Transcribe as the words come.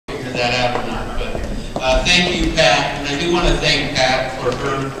figure that out or not. But thank you, Pat, and I do want to thank Pat for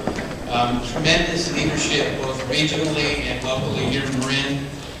her tremendous leadership, both regionally and locally here in Marin,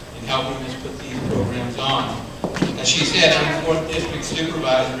 in helping us put these programs on. As she said, I'm 4th District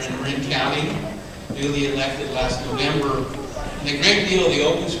Supervisor in Marin County, newly elected last November. And a great deal of the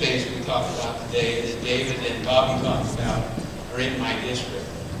open space we talked about today that David and Bobby talked about are in my district.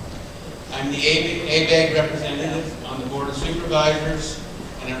 I'm the ABAG representative on the Board of Supervisors,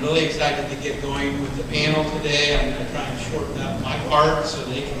 and I'm really excited to get going with the panel today. I'm going to try and shorten up my part so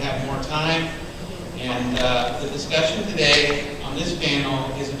they can have more time. And the discussion today on this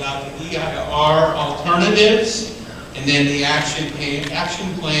panel is about the EIR alternatives and then the action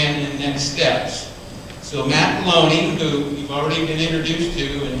plan and next steps. So Matt Maloney, who you've already been introduced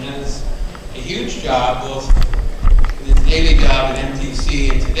to and has a huge job, both in his daily job at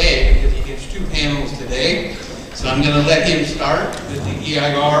MTC and today, because he gets 2 panels today. So I'm going to let him start with the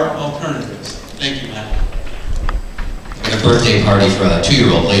EIR alternatives. Thank you, Matt. I got a birthday party for a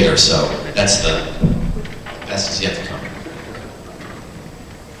 2-year-old later, so that's the best is yet to come.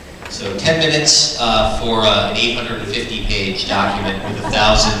 So 10 minutes for an 850-page document with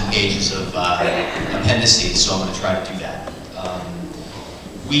 1,000 pages of appendices, so I'm going to try to do that.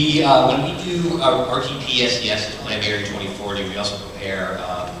 When we do RTP SDS Plan Area 2040, we also prepare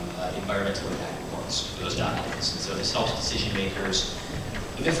environmental impact reports for those documents. And so this helps decision makers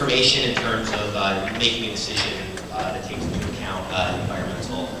with information in terms of making a decision that takes into account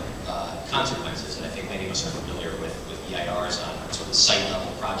environmental consequences. And I think many of us are familiar with EIRs on sort of site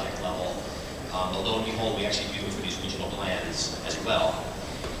level, project level. Although and behold, we actually do them for these regional plans as well.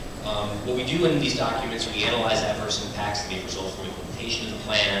 What we do in these documents, we analyze adverse impacts that may result from implementation of the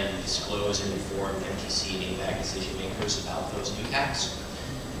plan, we disclose and inform MTC and ABAG decision makers about those impacts.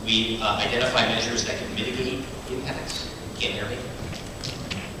 We identify measures that can mitigate impacts. Can't hear me?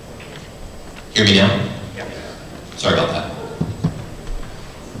 Hear me now? Yeah. Sorry about that.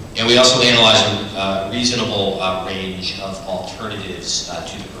 And we also analyze a reasonable range of alternatives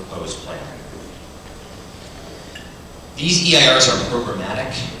to the proposed plan. These EIRs are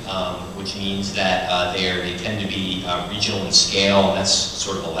programmatic, which means that they tend to be regional in scale, and that's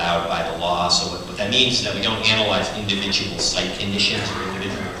sort of allowed by the law. So what that means is that we don't analyze individual site conditions or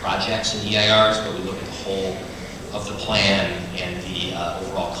individual projects in EIRs, but we look at the whole of the plan and the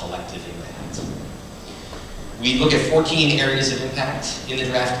overall collective impact. We look at 14 areas of impact in the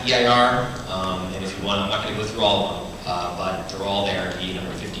draft EIR, and if you want, I'm not going to go through all of them, but they're all there in the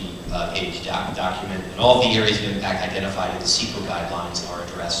 850-page document, and all of the areas of impact identified in the CEQA guidelines are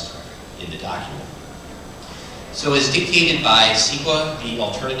addressed in the document. So as dictated by CEQA, the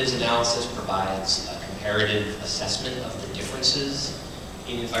alternatives analysis provides a comparative assessment of the differences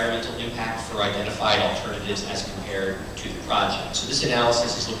in environmental impact for identified alternatives as compared to the project. So this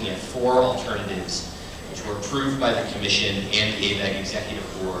analysis is looking at 4 alternatives which were approved by the Commission and the ABAG Executive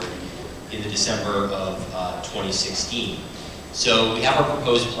Board in the December of 2016. So we have our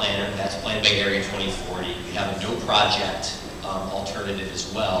proposed plan, that's Plan by Area 2040. We have a no project alternative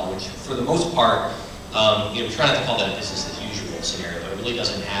as well, which for the most part, we try not to call that a business as usual scenario, but it really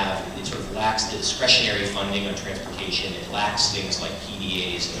doesn't have, it sort of lacks the discretionary funding on transportation. It lacks things like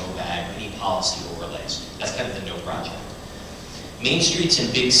PDAs and OBAG, any policy overlays. That's kind of the no project. Main streets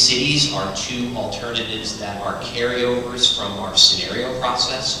in big cities are 2 alternatives that are carryovers from our scenario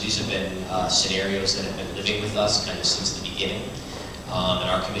process. So these have been scenarios that have been living with us kind of since the beginning. And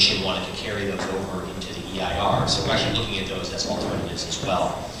our commission wanted to carry those over into the EIR. So we're actually looking at those as alternatives as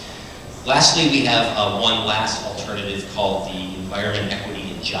well. Lastly, we have one last alternative called the Environment,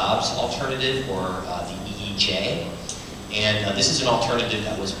 Equity, and Jobs alternative, or the EEJ. And this is an alternative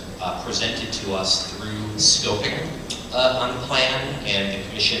that was presented to us through scoping on the plan, and the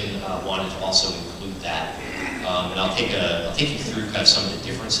Commission wanted to also include that. And I'll take you through kind of some of the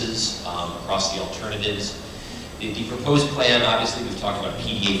differences across the alternatives. The proposed plan, obviously, we've talked about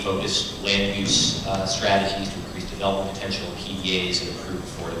PDA-focused land use strategies to increase development potential of PDAs and improve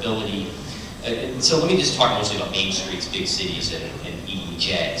affordability. And so let me just talk mostly about Main Streets, big cities, and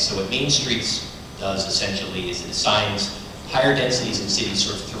EEJ. So what Main Streets does essentially is it assigns higher densities in cities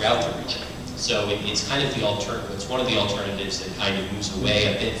sort of throughout the region. So it's kind of the alternative, it's one of the alternatives that kind of moves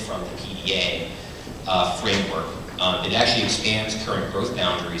away a bit from the PDA framework. It actually expands current growth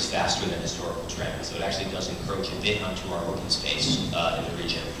boundaries faster than historical trends. So it actually does encroach a bit onto our open space in the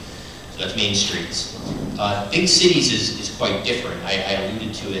region. So that's Main Streets. Big cities is quite different. I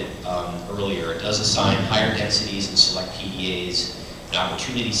alluded to it earlier. It does assign higher densities and select PDAs and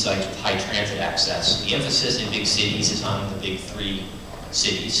opportunity sites with high transit access. The emphasis in big cities is on the big 3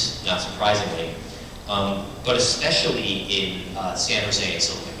 cities, not surprisingly, but especially in San Jose and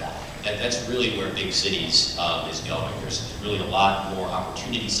Silicon Valley. That's really where big cities is going. There's really a lot more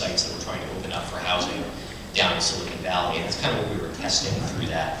opportunity sites that we're trying to open up for housing down in Silicon Valley, and that's kind of what we were testing through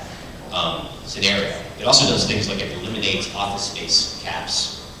that scenario. It also does things like it eliminates office space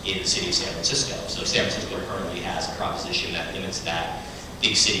caps in the city of San Francisco. So San Francisco currently has a proposition that limits that.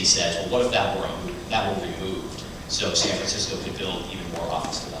 Big city says, well, what if that were removed? So San Francisco could build even more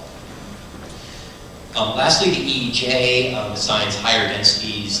office development. Lastly, the EEJ assigns higher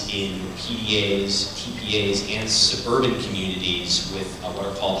densities in PDAs, TPAs, and suburban communities with what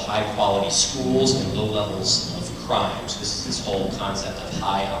are called high-quality schools and low levels of crime. So this is this whole concept of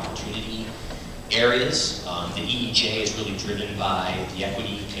high opportunity areas. The EEJ is really driven by the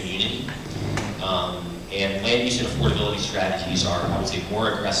equity community. And land use and affordability strategies are, I would say,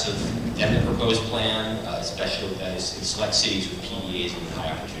 more aggressive than the proposed plan, especially in select cities with PDAs and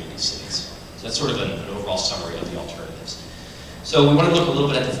high opportunity cities. So that's sort of an overall summary of the alternatives. So we want to look a little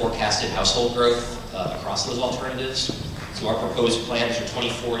bit at the forecasted household growth across those alternatives. So our proposed plan is for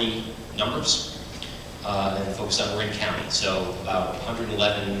 2040 numbers and focus on Marin County. So about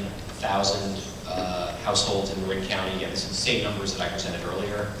 111,000 households in Marin County. Again, this is the same numbers that I presented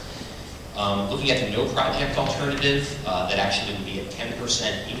earlier. Looking at the no project alternative, that actually would be a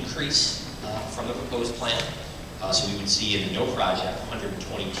 10% increase from the proposed plan. So we would see in the no project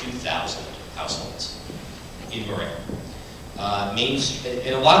 122,000 households in Marin.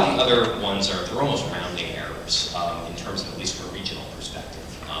 And a lot of the other ones they're almost rounding errors in terms of, at least from a regional perspective.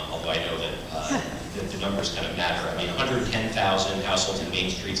 Although I know that the numbers kind of matter. I mean, 110,000 households in Main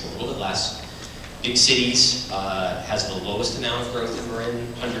Street's a little bit less. Big cities has the lowest amount of growth in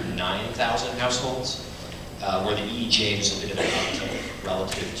Marin, 109,000 households, where the EEJ is a bit of an uptick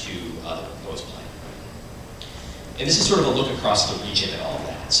relative to the proposed plan. And this is sort of a look across the region at all of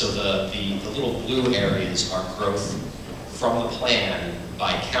that. So the little blue areas are growth from the plan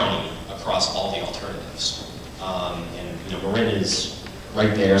by county across all the alternatives. And Marin is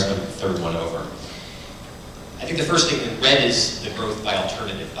right there, it's the third one over. I think the first thing in red is the growth by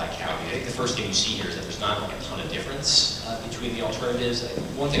alternative by county. I think the first thing you see here is that there's not like a ton of difference between the alternatives.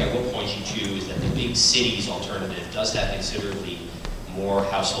 One thing I will point you to is that the big cities alternative does have considerably more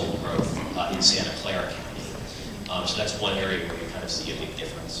household growth in Santa Clara County. So that's one area where you kind of see a big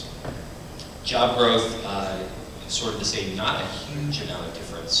difference. Job growth, sort of the same, not a huge amount of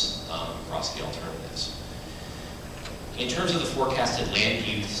difference across the alternatives. In terms of the forecasted land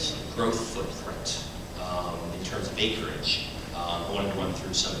use growth footprint, in terms of acreage, I wanted to run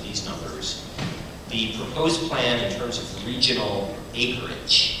through some of these numbers. The proposed plan in terms of regional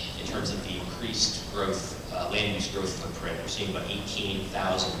acreage, in terms of the increased growth, land use growth footprint, we're seeing about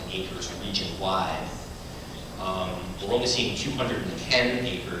 18,000 acres region-wide. We're only seeing 210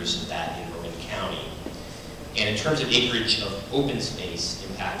 acres of that in Marin County. And in terms of acreage of open space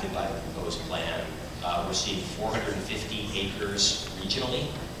impacted by the proposed plan, we're seeing 450 acres regionally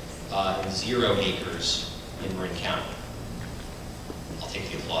and 0 acres in Marin County. I'll take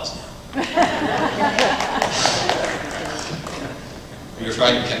the applause now. We were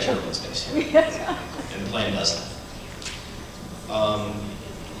trying to catch open space here, and the plan does that.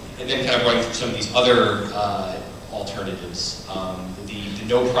 And then kind of running through some of these other alternatives. The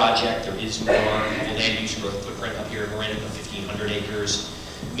no project, there is more land use growth footprint up here in Marin of 1,500 acres.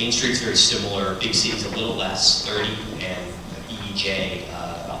 Main Street's very similar, big cities a little less, 30, and EEJ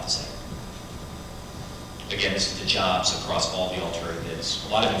about the same. Again, this is the jobs across all the alternatives.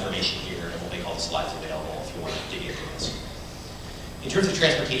 A lot of information here, and we'll make all the slides available if you want to dig into this. In terms of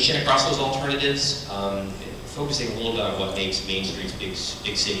transportation across those alternatives, focusing a little bit on what makes Main Street's big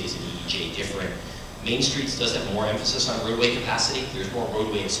cities and EEJ different. Main Street's does have more emphasis on roadway capacity. There's more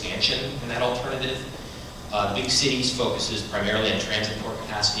roadway expansion in that alternative. Big cities focuses primarily on transit port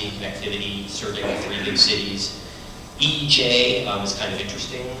capacity, connectivity, serving the 3 big cities. EEJ is kind of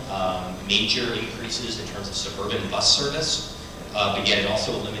interesting. Major increases in terms of suburban bus service, but yet it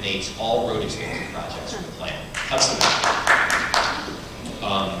also eliminates all road expansion projects from the plan. Cuts them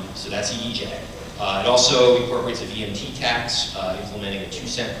out. So that's EEJ. It also incorporates a VMT tax, implementing a 2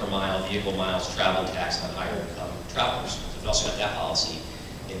 cent per mile vehicle miles travel tax on higher income travelers. So we've also got that policy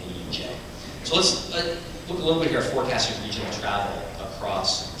in the EEJ. So let's look a little bit here at forecasted regional travel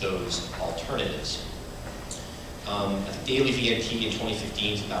across those alternatives. The daily VMT in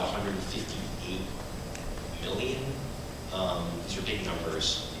 2015 is about 158 million. These are big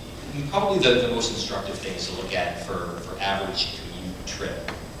numbers. Probably the most instructive things to look at for average commute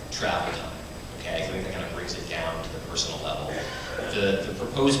trip travel time. Okay, I think that kind of brings it down to the personal level. The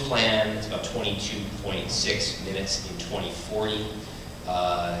proposed plan is about 22.6 minutes in 2040.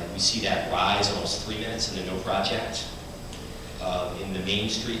 We see that rise almost 3 minutes in the no project. In the Main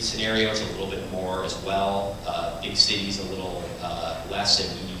Street scenario, it's a little bit more as well. Big cities a little less,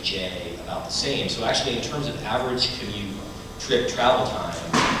 and EJ about the same. So actually, in terms of average commute trip travel time,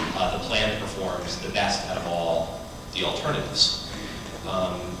 the plan performs the best out of all the alternatives.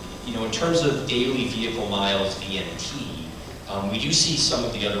 You know, in terms of daily vehicle miles VNT, we do see some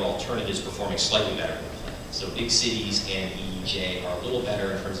of the other alternatives performing slightly better than the plan. So big cities and EJ are a little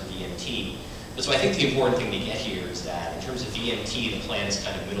better in terms of VNT. But so I think the important thing to get here is that in terms of VNT, the plan is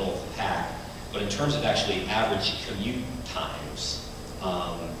kind of middle of the pack. But in terms of actually average commute times,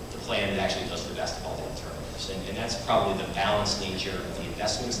 the plan actually does the best of all the alternatives. And that's probably the balanced nature of the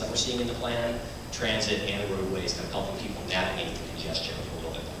investments that we're seeing in the plan. Transit and the roadways kind of helping people navigate the congestion a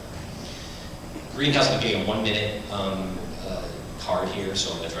little bit better. Greenhouse, I'm getting a 1 minute card here,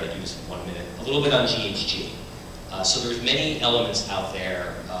 so I'm going to try to do this in 1 minute. A little bit on GHG. So there's many elements out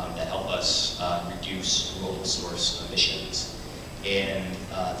there that help us reduce mobile source emissions. And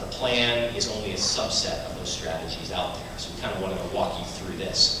the plan is only a subset of those strategies out there. So we kind of want to walk you through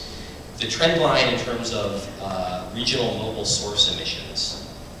this. The trend line in terms of regional mobile source emissions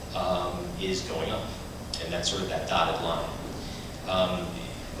is going up, and that's sort of that dotted line.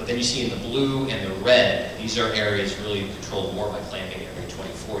 But then you see in the blue and the red, these are areas really controlled more by Plan B Area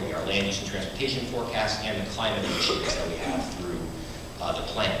 2040, our land use and transportation forecast, and the climate initiatives that we have through the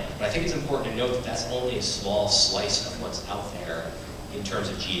plan. But I think it's important to note that that's only a small slice of what's out there in terms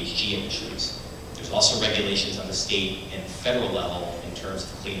of GHG emissions. There's also regulations on the state and federal level in terms of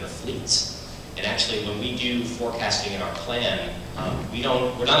cleaner fleets. And actually, when we do forecasting in our plan,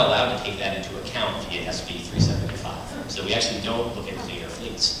 we're not allowed to take that into account via SB 375. So we actually don't look at cleaner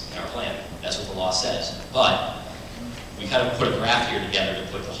fleets in our plan. That's what the law says. But we kind of put a graph here together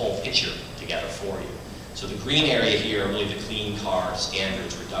to put the whole picture together for you. So the green area here are really the clean car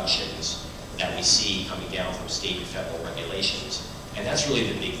standards reductions that we see coming down from state and federal regulations. And that's really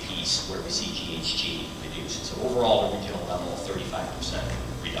the big piece where we see GHG reduced. So overall, at the regional level, 35%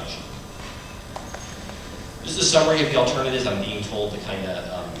 reduction. This is a summary of the alternatives. I'm being told to kind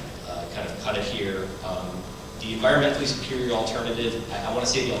of cut it here. The environmentally superior alternative, I want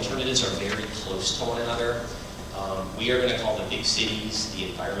to say the alternatives are very close to one another. We are going to call the big cities the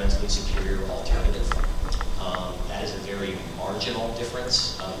environmentally superior alternative. That is a very marginal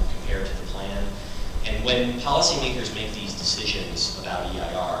difference compared to the plan. And when policymakers make these decisions about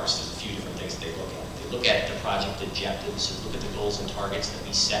EIRs, there's a few different things they look at. They look at the project objectives, so look at the goals and targets that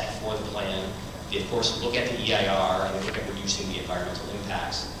we set for the plan. They, of course, look at the EIR, and they look at reducing the environmental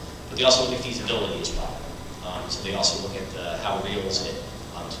impacts. But they also look at feasibility as well. So they also look at how real is it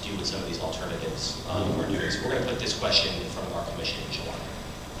to do with some of these alternatives we're doing. So we're going to put this question in front of our commission in July.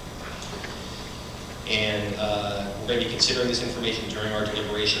 And we're going to be considering this information during our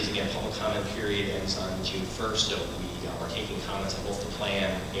deliberations. Again, public comment period ends on June 1st, so we are taking comments on both the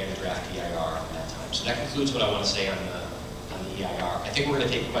plan and the draft EIR at that time. So that concludes what I want to say on the EIR. I think we're going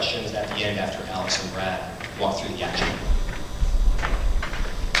to take questions at the end after Alix and Brad walk through the action.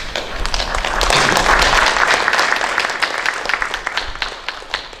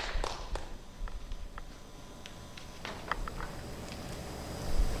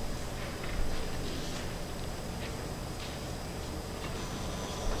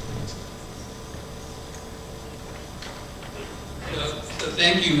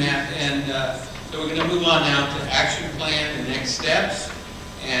 Thank you, Matt. And so we're going to move on now to action plan and next steps.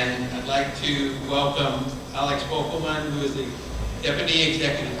 And I'd like to welcome Alix Bockelman, who is the Deputy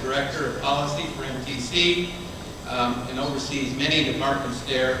Executive Director of Policy for MTC and oversees many departments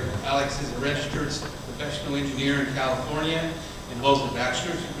there. Alix is a registered professional engineer in California and holds a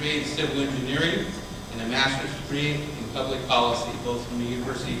bachelor's degree in civil engineering and a master's degree in public policy, both from the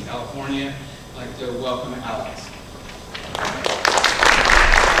University of California. I'd like to welcome Alix.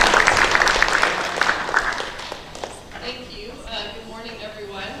 Thank you. Good morning,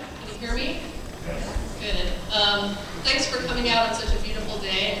 everyone. Can you hear me? Good. Thanks for coming out on such a beautiful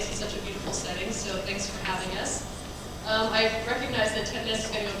day. This is such a beautiful setting, so thanks for having us. I recognize that 10 minutes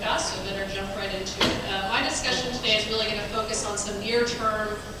is going to go fast, so I better jump right into it. My discussion today is really going to focus on some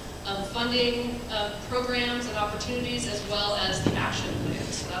near-term funding programs and opportunities, as well as the action plan.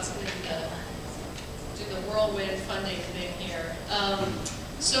 So that's going to be the whirlwind funding thing here.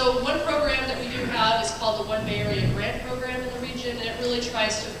 So one program that we do have is called the One Bay Area Grant Program in the region, and it really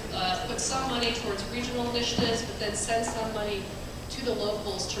tries to put some money towards regional initiatives, but then send some money to the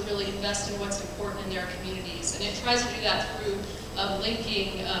locals to really invest in what's important in their communities. And it tries to do that through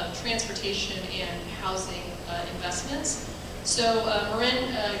linking transportation and housing investments. So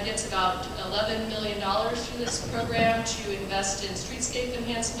Marin gets about $11 million through this program to invest in streetscape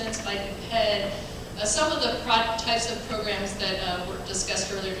enhancements, bike and ped, Some of the types of programs that were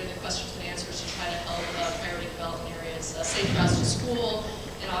discussed earlier during the questions and answers to try to help priority development areas, safe routes to school,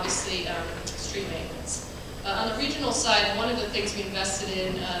 and obviously street maintenance. On the regional side, one of the things we invested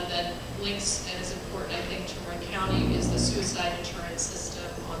in that links and is important, I think, to Marin County is the suicide deterrent system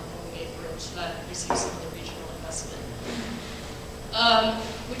on Golden Gate Bridge. So that receives some of the regional investment.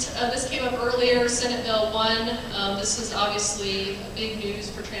 This came up earlier, Senate Bill 1. This is obviously big news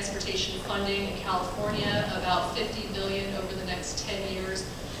for transportation funding in California, about $50 billion over the next 10 years,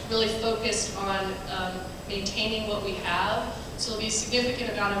 really focused on maintaining what we have. So there'll be a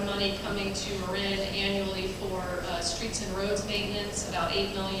significant amount of money coming to Marin annually for streets and roads maintenance, about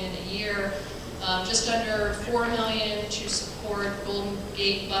 $8 million a year. Just under $4 million to support Golden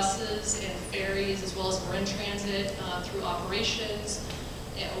Gate buses and ferries, as well as Marin Transit through operations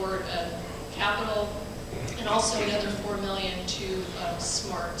or capital, and also another $4 million to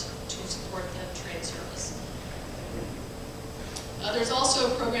SMART to support the train service. There's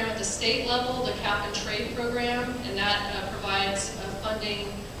also a program at the state level, the Cap and Trade program, and that provides funding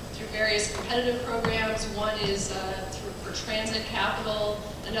through various competitive programs. One is for transit capital.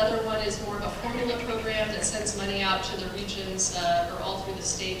 Another one is more of a formula program that sends money out to the regions or all through the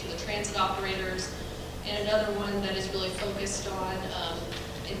state to the transit operators. And another one that is really focused on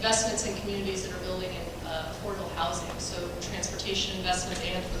investments in communities that are building in affordable housing, so transportation investment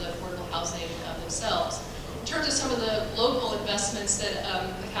and for the affordable housing themselves. In terms of some of the local investments that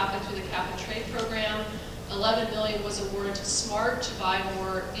happened through the Cap and Trade program, $11 million was awarded to SMART to buy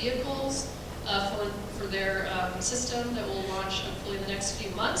more vehicles for their system that will launch hopefully in the next few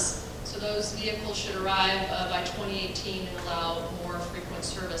months. So those vehicles should arrive by 2018 and allow more frequent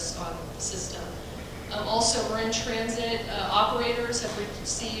service on the system. Also, Marin Transit operators have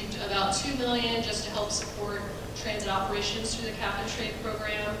received about $2 million just to help support transit operations through the Cap and Trade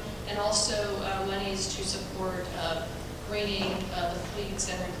program, and also monies to support greening the fleets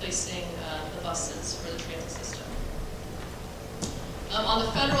and replacing the buses for the transit system. On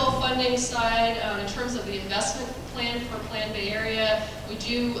the federal funding side, in terms of the investment plan for Plan Bay Area, we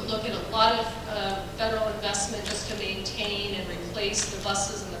do look at a lot of federal investment just to maintain and replace the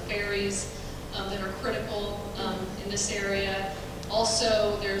buses and the ferries that are critical in this area.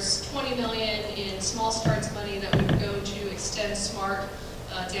 Also, there's $20 million in small starts money that would go to extend SMART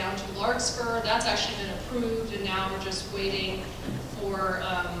down to Larkspur. That's actually been approved, and now we're just waiting for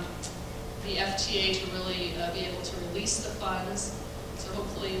the FTA to really be able to release the funds. So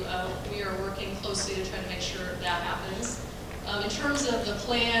hopefully we are working closely to try to make sure that happens. In terms of the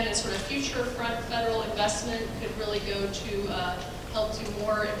plan and sort of future federal investment could really go to help do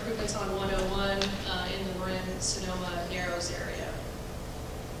more improvements on 101 in the Marin-Sonoma Narrows area.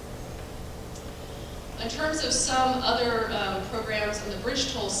 In terms of some other programs on the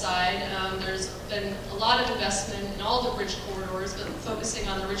bridge toll side, there's been a lot of investment in all the bridge corridors, but focusing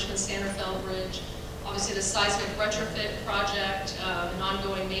on the Richmond-Sanderfeld Bridge. Obviously the seismic retrofit project and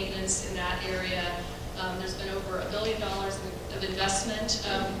ongoing maintenance in that area. There's been over $1 billion of investment.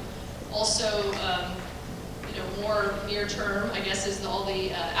 Also, more near term, I guess, is all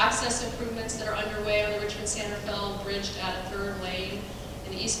the access improvements that are underway on the Richmond-Sanderfeld Bridge to add a third lane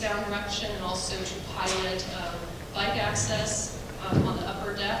in the eastbound direction, and also to pilot bike access on the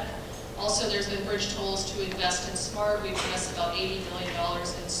upper deck. Also, there's been bridge tolls to invest in SMART. We've invested about $80 million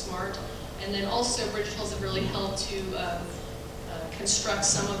in SMART. And then also bridge tolls have really helped to construct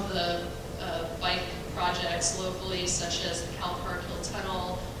some of the bike projects locally, such as the Cal Park Hill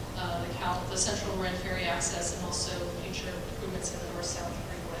Tunnel, the Central Marin Ferry access, and also future improvements in the North-South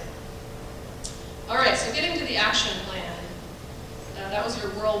Freeway. All right, so getting to the action plan. That was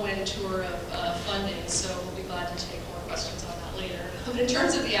your whirlwind tour of funding, so we'll be glad to take more questions on that later. But in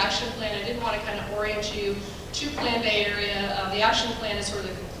terms of the action plan, I did want to kind of orient you to Plan Bay Area. The action plan is sort of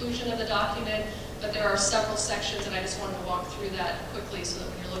the conclusion of the document, but there are several sections, and I just wanted to walk through that quickly so that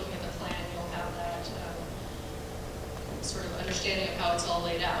when you're looking at the plan, you'll have that sort of understanding of how it's all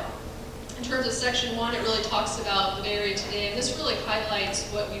laid out. In terms of section 1, it really talks about the Bay Area today, and this really highlights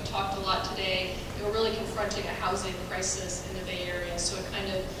what we've talked a lot today. We're really confronting a housing crisis in the Bay Area, so it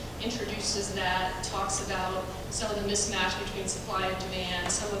kind of introduces that, talks about some of the mismatch between supply and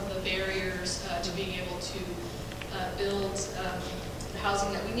demand, some of the barriers to being able to build the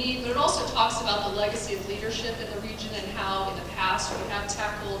housing that we need, but it also talks about the legacy of leadership in the region and how in the past we have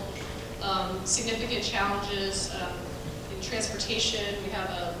tackled significant challenges in transportation. We have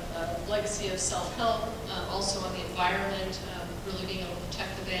a legacy of self-help, also on the environment, really being able to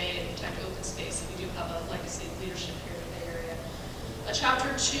protect the Bay and protect open space. We do have a legacy of leadership here in the Bay Area.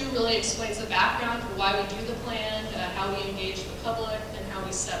 Chapter 2 really explains the background for why we do the plan, how we engage the public, and how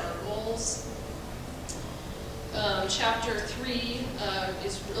we set our goals. Chapter 3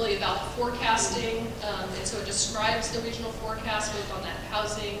 is really about forecasting, and so it describes the regional forecast both on that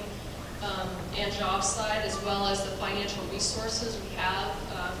housing and job side, as well as the financial resources we have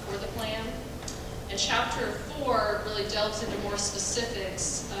for the plan. And Chapter 4 really delves into more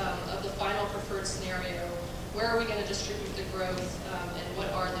specifics of the final preferred scenario. Where are we going to distribute the growth, and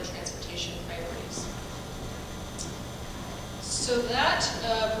what are the transportation priorities? So that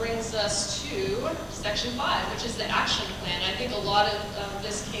brings us to Section 5, which is the action plan. I think a lot of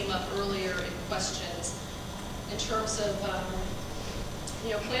this came up earlier in questions in terms of,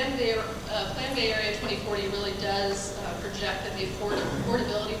 Plan Bay Area 2040 really does project that the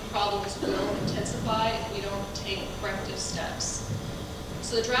affordability problems will intensify if we don't take corrective steps.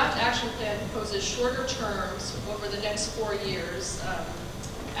 So the draft action plan proposes shorter terms over the next 4 years,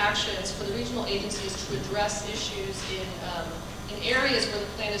 actions for the regional agencies to address issues in areas where the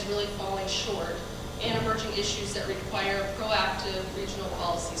plan is really falling short and emerging issues that require proactive regional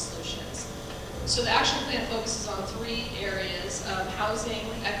policy solutions. So the action plan focuses on 3 areas: housing,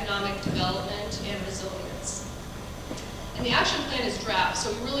 economic development, and resilience. And the action plan is draft,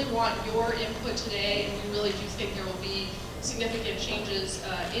 so we really want your input today, and we really do think there will be significant changes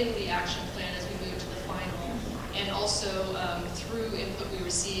in the action plan as we move to the final, and also through input we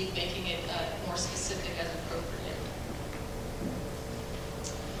receive, making it more specific as appropriate.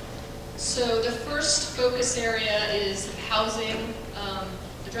 So the first focus area is housing.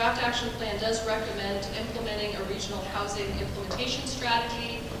 The draft action plan does recommend implementing a regional housing implementation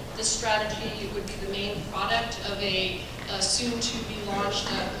strategy. This strategy would be the main product of a soon-to-be-launched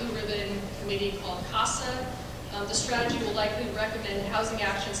Blue Ribbon committee called CASA. The strategy will likely recommend housing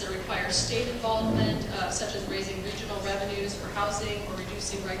actions that require state involvement, such as raising regional revenues for housing or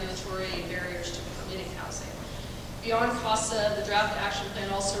reducing regulatory barriers to permitting housing. Beyond CASA, the draft action plan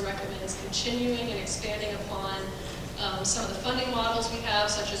also recommends continuing and expanding upon some of the funding models we have,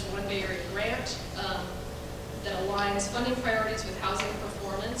 such as One Bay Area Grant, that aligns funding priorities with housing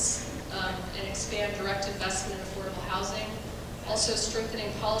performance, and expand direct investment in affordable housing. Also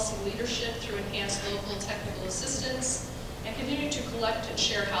strengthening policy leadership through enhanced local technical assistance, and continuing to collect and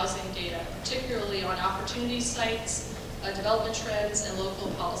share housing data, particularly on opportunity sites, development trends, and local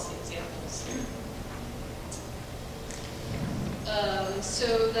policy examples.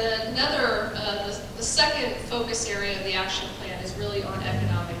 So the second focus area of the action plan is really on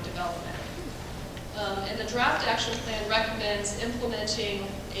economic development. And the draft action plan recommends implementing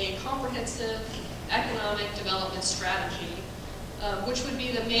a comprehensive economic development strategy, which would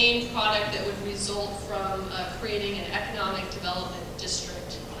be the main product that would result from creating an economic development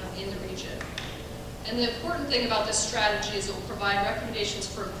district in the region. And the important thing about this strategy is it will provide recommendations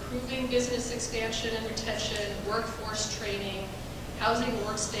for improving business expansion and retention, workforce training, housing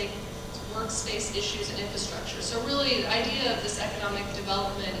workspace issues, and infrastructure. So really, the idea of this economic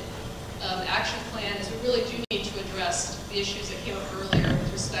development action plan is we really do need to address the issues that came up earlier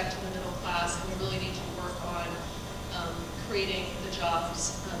with respect to the middle class, and we really need to work on creating the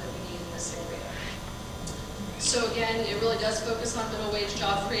jobs that we need in this area. So again, it really does focus on middle wage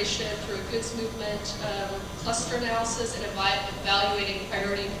job creation through a goods movement, cluster analysis, and evaluating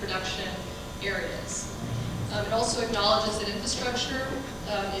priority production areas. It also acknowledges that infrastructure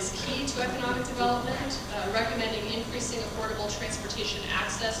is key to economic development, recommending increasing affordable transportation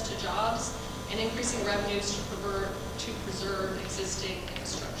access to jobs and increasing revenues to preserve existing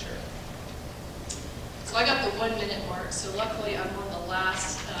infrastructure. So I got the 1 minute mark, so luckily I'm on the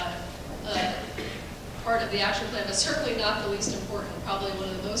last part of the action plan, but certainly not the least important, probably one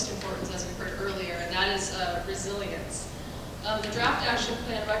of the most important as we heard earlier, and that is resilience. The draft action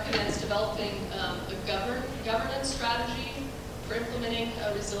plan recommends developing a governance strategy for implementing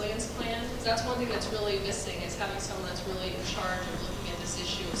a resilience plan, because that's one thing that's really missing, is having someone that's really in charge of looking at this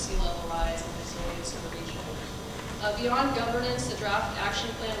issue of sea level rise and resilience in the region. Beyond governance, the draft action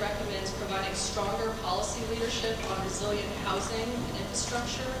plan recommends providing stronger policy leadership on resilient housing and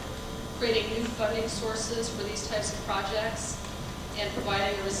infrastructure, creating new funding sources for these types of projects, and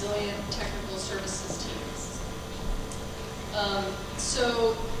providing a resilient technical services teams.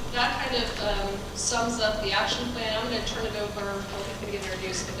 So that kind of sums up the action plan. I'm going to turn it over, I'll going to get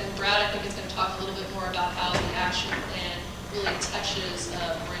introduced, but then Brad, I think, is going to talk a little bit more about how the action plan really touches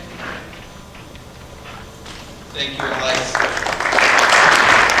Marin. Thank you, Alix.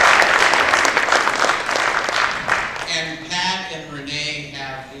 And Pat and Renee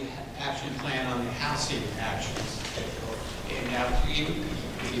have the action plan on the housing actions. And now to you,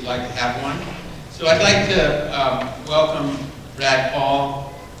 if you'd like to have one. So I'd like to welcome Brad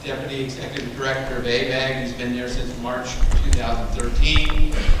Paul, Deputy Executive Director of ABAG. He's been there since March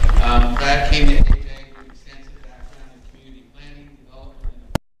 2013. Brad came to ABAG with extensive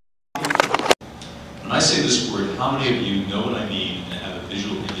When I say this word, how many of you know what I mean and have a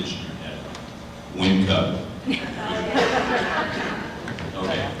visual image in your head? Wind cub.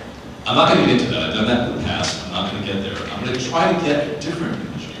 Okay. I'm not going to get into that. I've done that in the past. I'm not going to get there. I'm going to try to get a different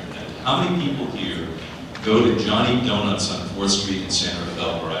image in your head. How many people here go to Johnny Donuts on 4th Street in San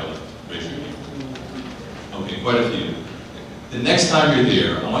Rafael, where I live? Raise your hand. Okay, quite a few. The next time you're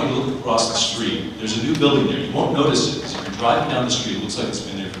there, I want you to look across the street. There's a new building there. You won't notice it. If you're driving down the street, it looks like it's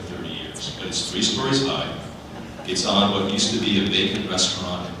been there for 30 years. But it's 3 stories high. It's on what used to be a vacant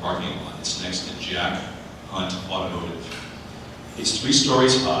restaurant and parking lot. It's next to Jack Hunt Automotive. It's 3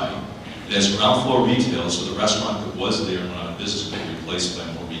 stories high. It has ground floor retail, so the restaurant that was there and went out of business will be replaced by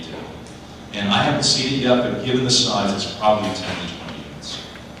more retail. And I haven't seen it yet, but given the size, it's probably 10 to 20 units.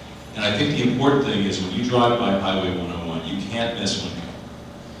 And I think the important thing is when you drive by Highway 101, you can't miss Wind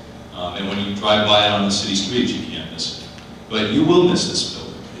Cub. And when you drive by it on the city streets, you can't miss it. But you will miss this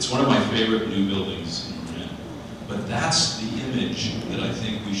building. It's one of my favorite new buildings in Marin. But that's the image that I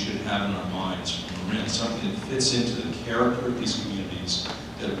think we should have in our minds from Marin, something that fits into the character of these communities,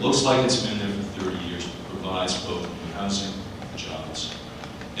 that looks like it's been there for 30 years, but provides both new housing and jobs.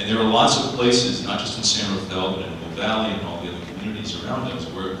 And there are lots of places, not just in San Rafael, but in the Valley and all the other communities around us,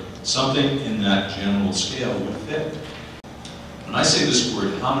 where something in that general scale would fit. When I say this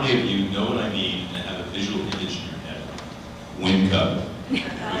word, how many of you know what I mean and have a visual image in your head? Wind cub.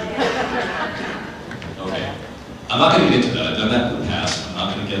 Okay. I'm not going to get into that. I've done that in the past. I'm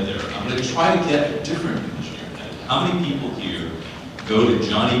not going to get there. I'm going to try to get a different image in your head. How many people here go to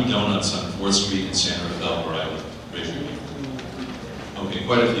Johnny Donuts on 4th Street in San Rafael, where I live? Raise your hand. Okay,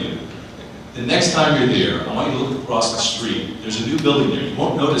 quite a few. The next time you're there, I want you to look across the street. There's a new building there. You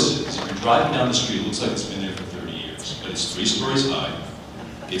won't notice it. If you're driving down the street, it looks like it's been there for 30 years. But it's 3 stories high.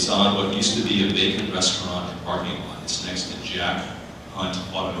 It's on what used to be a vacant restaurant and parking lot. It's next to Jack Hunt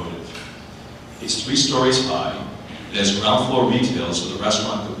Automotive. It's 3 stories high. It has ground floor retail, so the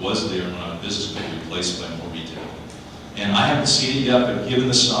restaurant that was there and went out of business will be replaced by more retail. And I haven't seen it yet, but given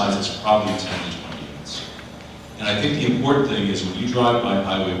the size, it's probably 10 to 20 units. And I think the important thing is when you drive by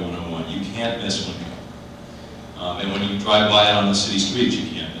Highway 101, you can't miss Wind Cub. And when you drive by it on the city streets,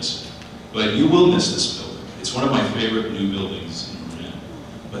 you can't miss it. But you will miss this building. It's one of my favorite new buildings in Marin.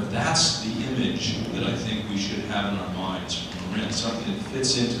 But that's the image that I think we should have in our minds from Marin, something that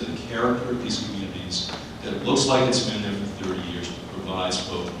fits into the character of these communities, that looks like it's been there for 30 years, but provides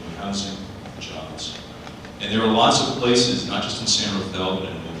both new housing and jobs. And there are lots of places, not just in San Rafael, but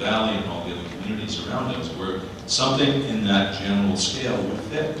in the Valley and all the other communities around us, where something in that general scale would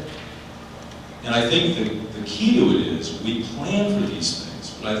fit. And I think the key to it is we plan for these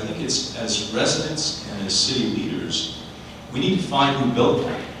things, but I think it's, as residents and as city leaders, we need to find who built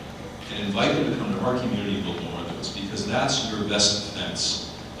them and invite them to come to our community and build more of those, because that's your best defense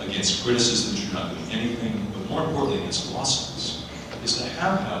against criticism that you're not doing anything, but more importantly against lawsuits, is to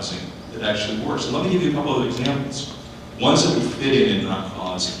have housing that actually works. And let me give you a couple of examples. Ones that would fit in and not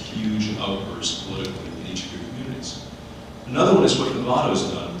cause huge outbursts politically in each of your communities. Another one is what Nevada's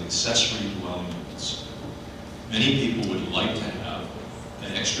done with accessory dwelling units. Many people would like to have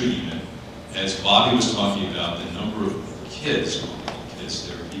an extra unit. As Bobby was talking about, the number of kids,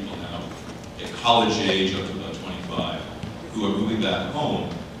 there are people now at college age up to about 25 who are moving back home.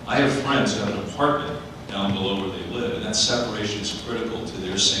 I have friends who have an apartment down below where they live, and that separation is critical to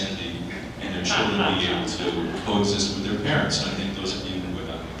their sanity and their children being able to coexist with their parents. And I think those of you who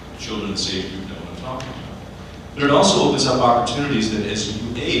have children in the same group know what I'm talking about. But it also opens up opportunities that as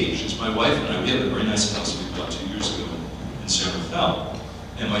you age, as my wife and I, we have a very nice house we bought 2 years ago in San Rafael,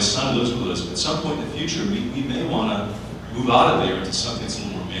 and my son lives with us, but at some point in the future, we may want to move out of there into something that's a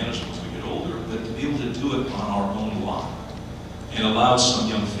little more manageable as we get older, but to be able to do it on our own lot and allow some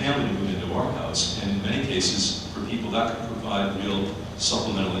young family to move into our house. And in many cases, for people, that could provide real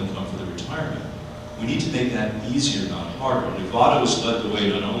supplemental income for their retirement. We need to make that easier, not harder. Nevada has led the way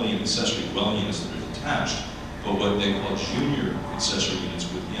not only in accessory dwelling units that are detached, but what they call junior accessory units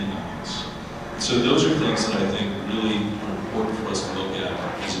within the house. So those are things that I think really are important for us to look at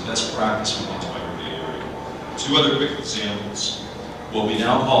as a best practice for the entire Bay Area. 2 other quick examples. What we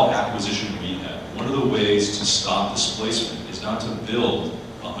now call acquisition rehab. One of the ways to stop displacement is not to build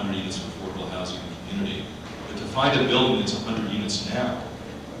 100 units of affordable housing in the community, but to find a building that's 100 units now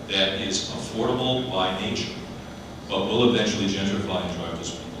that is affordable by nature, but will eventually gentrify and drive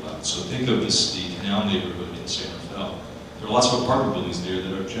those people out. So think of this, the Canal neighborhood in San Rafael. There are lots of apartment buildings there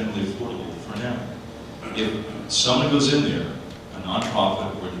that are generally affordable for now. If someone goes in there, a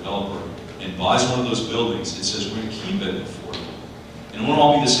nonprofit or a developer, and buys one of those buildings, it says we're going to keep it affordable. And it won't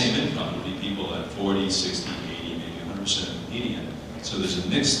all be the same income. It'll be people at 40, 60, 80, maybe 100% of the median. So there's a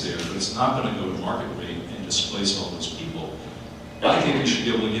mix there, but it's not going to go to market rate and displace all those people. I think we should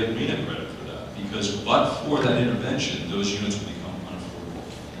be able to get RENA credit for that, because but for that intervention, those units will become unaffordable.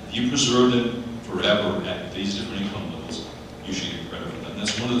 If you preserve them forever at these different income levels, you should get credit for that. And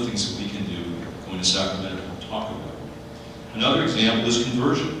that's one of the things that we can do going to Sacramento and talk about. Another example is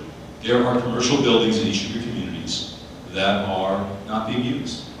conversion. There are commercial buildings in each of your communities that are not being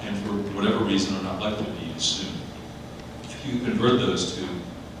used, and for whatever reason are not likely to be used soon. If you convert those to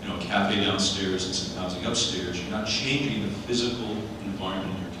a cafe downstairs and some housing upstairs, you're not changing the physical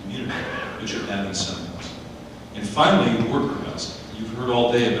environment in your community, but you're adding something else. And finally, worker housing. You've heard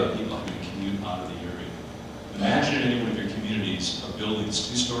all day about people having to commute out of the area. Imagine in any one of your communities, a building that's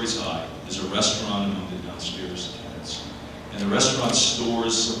 2 stories high, there's a restaurant among the downstairs tenants, and the restaurant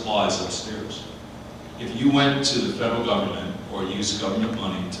stores supplies upstairs. If you went to the federal government or used government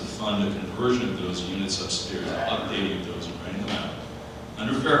money to fund a conversion of those units upstairs, updating of those and renting them out,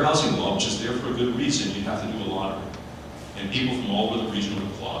 under fair housing law, which is there for a good reason, you have to do a lottery. And people from all over the region would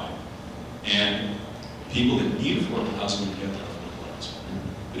apply. And people that need affordable housing would get that affordable housing.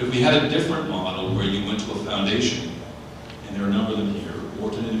 But if we had a different model where you went to a foundation, and there are a number of them here,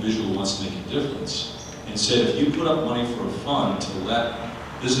 or to an individual who wants to make a difference, and said if you put up money for a fund to let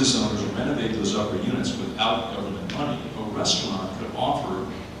business owners renovate those upper units without government money, a restaurant could offer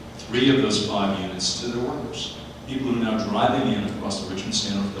 3 of those 5 units to their workers. People who are now driving in across the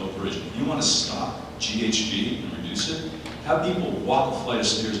Richmond-San Rafael Bridge. If you want to stop GHG and reduce it, have people walk a flight of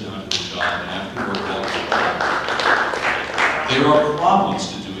stairs down to their job and after work walk. There are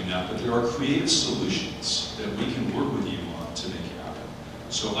problems to doing that, but there are creative solutions that we can work with you on to make it happen.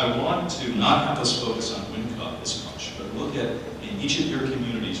 So I want to not have us focus on wind cut as much, but look at, in each of your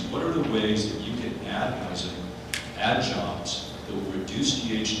communities, what are the ways that you can add housing, add jobs that will reduce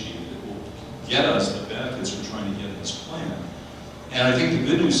GHG, get us the benefits we're trying to get in this plan. And I think the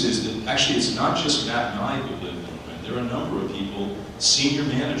good news is that actually it's not just Matt and I who live in Marin. There are a number of people, senior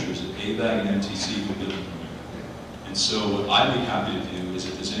managers at ABAG and MTC who live in Marin. And so what I'd be happy to do is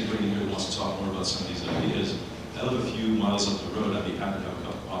if there's anybody here who wants to talk more about some of these ideas, I live a few miles up the road, I'd be happy to have a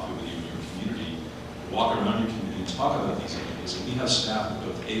cup of coffee with you in your community, walk around your community and talk about these ideas. And we have staff at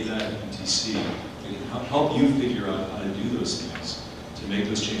both ABAG and MTC that can help you figure out how to do those things, to make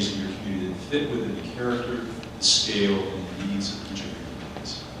those changes in your community that fit within the character, the scale, and the needs of each of your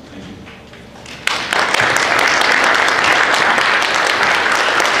communities. Thank you.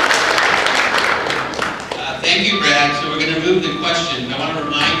 Thank you, Brad. So we're going to move to questions. I want to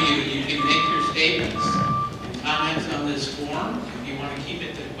remind you, you can make your statements and comments on this form. If you want to keep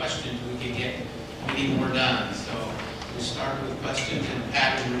it to questions, we can get many more done. So we'll start with questions, and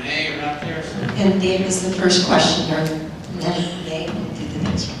Pat and Renee are out there. So. And Dave is the first questioner. And then Dave will do the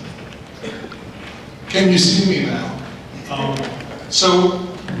next one. Can you see me now? So,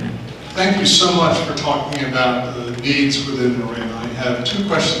 thank you so much for talking about the needs within Marin. I have 2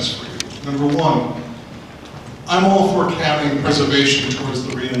 questions for you. Number 1, I'm all for counting preservation towards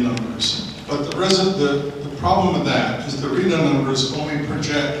the RENA numbers, but the problem with that is the RENA numbers only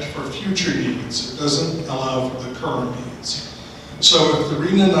project for future needs. It doesn't allow for the current needs. So if the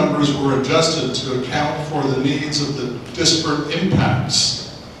RENA numbers were adjusted to account for the needs of the disparate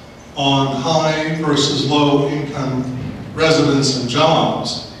impacts on high versus low income residents and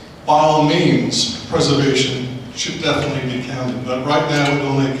jobs, by all means, preservation should definitely be counted. But right now it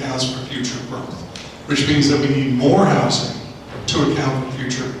only accounts for future growth, which means that we need more housing to account for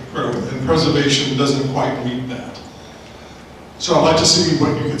future growth, and preservation doesn't quite meet that. So I'd like to see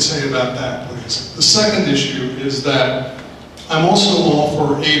what you could say about that, please. The second issue is that I'm also all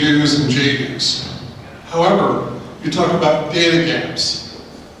for ADUs and JDUs. However, you talk about data gaps,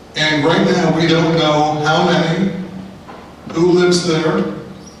 and right now we don't know how many, who lives there,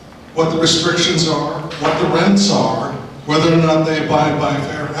 what the restrictions are, what the rents are, whether or not they abide by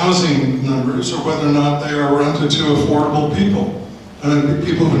fair housing numbers, or whether or not they are rented to affordable people,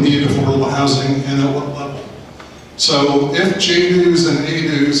 people who need affordable housing, and at what level. So if JDUs and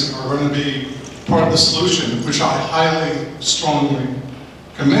ADUs are going to be part of the solution, which I highly, strongly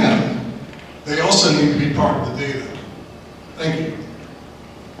commend, they also need to be part of the data. Thank you.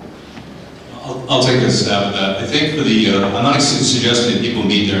 I'll take a stab at that. I think for the, I'm not suggesting that people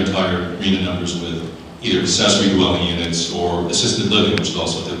meet their entire RENA numbers with either accessory dwelling units or assisted living, which is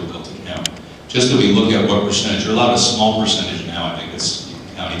also difficult to count. Just that we look at what percentage, you're allowed a small percentage now, I think it's, you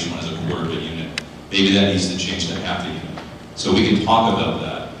can count each one as a quarter of a unit. Maybe that needs to change to half a unit. So we can talk about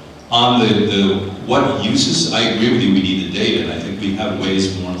that. On what uses, I agree with you, we need the data, and I think we have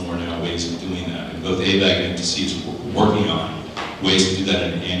ways, more and more now, ways of doing that. And both ABAG and MTC is working on ways to do that on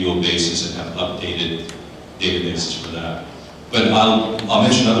an annual basis and have updated databases for that. But I'll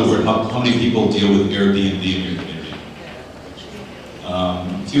mention another word. How many people deal with Airbnb in your community?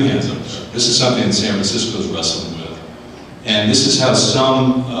 A few hands up there. This is something that San Francisco is wrestling with. And this is how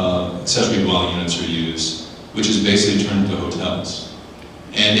some accessory dwelling units are used, which is basically turned into hotels.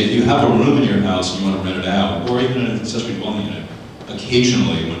 And if you have a room in your house and you want to rent it out, or even an accessory dwelling unit,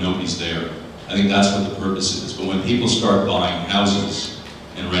 occasionally when nobody's there, I think that's what the purpose is. But when people start buying houses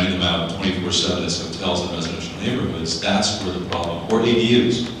and renting them out 24/7 as hotels in residential neighborhoods, that's where the problem, or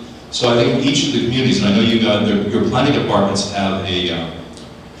ADUs. So I think each of the communities, and I know your planning departments have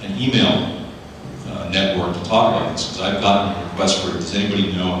an email network to talk about this, because I've gotten requests for, does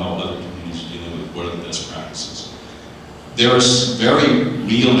anybody know how other communities are dealing with, what are the best practices? There are very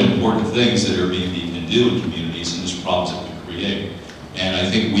real and important things that Airbnb can do in communities, and there's problems that we create. And I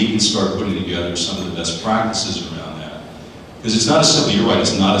think we can start putting together some of the best practices around that. Because it's not a simple, you're right,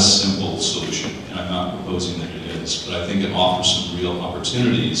 it's not a simple solution, and I'm not proposing that it is, but I think it offers some real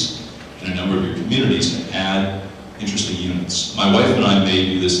opportunities in a number of your communities to add interesting units. My wife and I may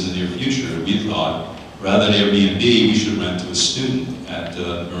do this in the near future. We thought, rather than Airbnb, we should rent to a student at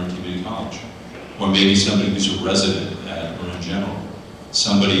Marin Community College. Or maybe somebody who's a resident at Marin General.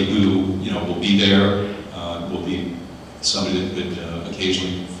 Somebody who, will be there, will be somebody that could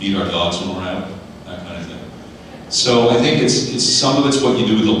occasionally feed our dogs when we're out, that kind of thing. So I think it's some of it's what you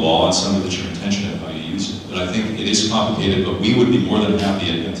do with the law, and some of it's your intention of how you use it. But I think it is complicated, but we would be more than happy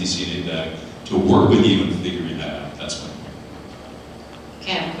at MTC and ABAG to work with you in figuring that out. That's my point.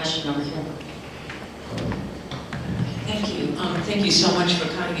 Okay, I have a question over here. Thank you. Thank you so much for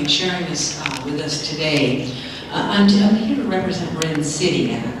coming and sharing this with us today. I'm here to represent Marin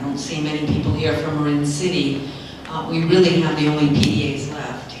City, and I don't see many people here from Marin City. We really have the only PDAs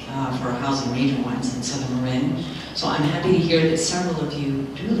left for housing regional ones in Southern Marin. So I'm happy to hear that several of you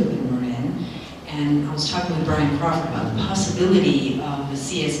do live in Marin. And I was talking with Brian Crawford about the possibility of the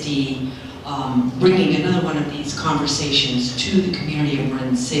CSD bringing another one of these conversations to the community of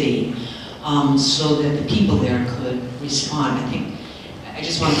Marin City. So that the people there could respond. I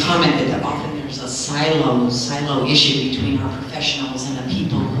just want to comment that often there's a silo issue between our professionals and the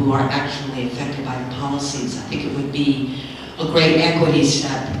people who are actually affected by the policies. I think it would be a great equity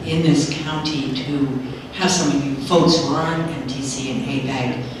step in this county to have some of you folks who are on MTC and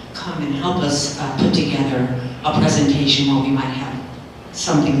ABAG come and help us put together a presentation where we might have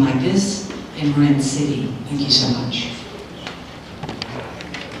something like this in Marin City. Thank you so much.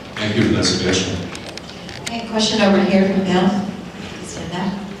 Thank you for that suggestion. Okay, question over here from Bill. Stand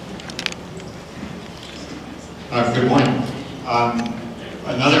up. Good morning.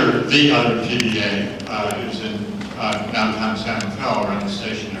 The other PDA is in downtown San Rafael, around the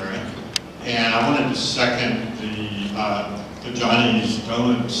station area, and I wanted to second the Johnny's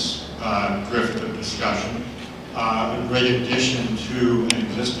Donuts drift of discussion. A great addition to an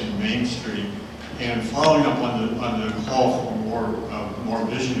existing Main Street, and following up on the call for more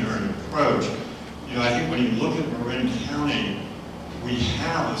visionary approach. I think when you look at Marin County, we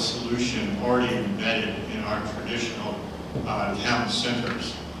have a solution already embedded in our traditional town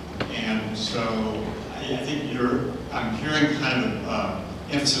centers. And so I think I'm hearing kind of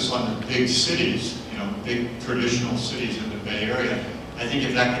emphasis on the big cities, big traditional cities in the Bay Area. I think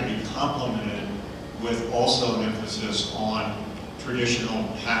if that could be complemented with also an emphasis on traditional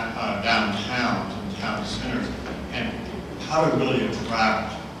downtowns and town centers, and how to really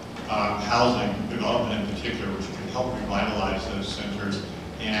attract housing development in particular, which could help revitalize those centers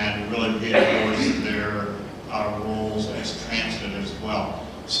and really reinforce their roles as transit as well.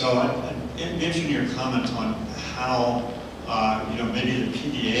 So I mentioned your comments on how maybe the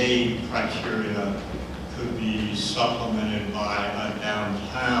PDA criteria could be supplemented by a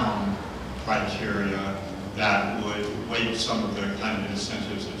downtown criteria that would weight some of the kind of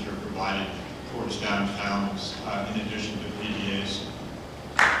incentives that you're providing towards downtowns in addition to PDAs.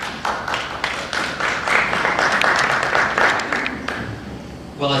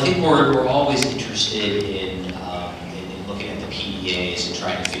 Well, I think we're always interested in looking at the PDAs and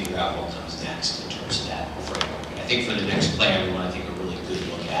trying to figure out what comes next in terms of that framework. And I think for the next plan, we want to take a really good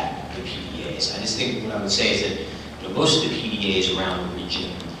look at the PDAs. I just think what I would say is that most of the PDAs around the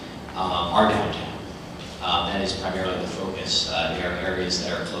region are downtown. That is primarily the focus. There are areas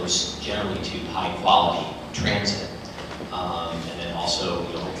that are close generally to high quality transit, and then also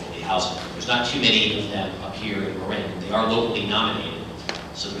hopefully housing. There's not too many of them up here in Marin. They are locally nominated,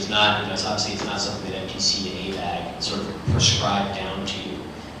 so there's not, obviously it's not something that MTC and ABAG sort of prescribe down to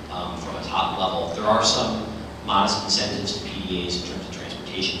from a top level. There are some modest incentives to PDAs in terms of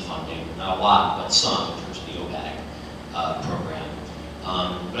transportation funding, not a lot, but some in terms of the OBAG program.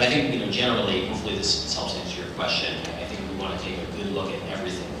 But I think, generally, hopefully this helps answer your question. I think we want to take a good look at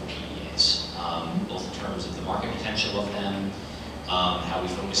everything with PDAs, both in terms of the market potential of them, how we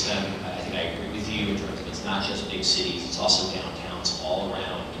focus them. I think I agree with you in terms of it's not just big cities, it's also downtowns all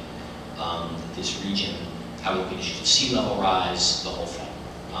around this region, how we can issues of sea level rise, the whole thing.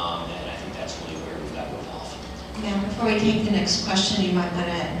 And I think that's really where we've got to evolve. Now, before we take the next question, you might want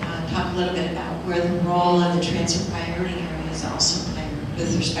to talk a little bit about where the role of the transit priority areas also play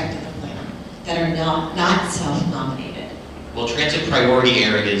with respect to the plan that are not self-nominated. Well, transit priority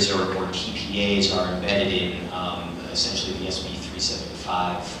areas or TPAs are embedded in essentially the SB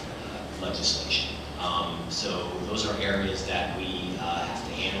 375 legislation. So those are areas that we have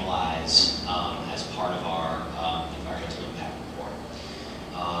to analyze as part of our environmental impact report.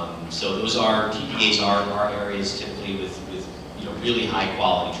 So those TPAs are areas typically with really high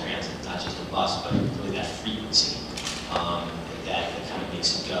quality transit, not just a bus, but really that frequency that kind of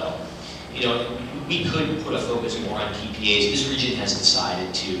makes it go. We could put a focus more on TPAs. This region has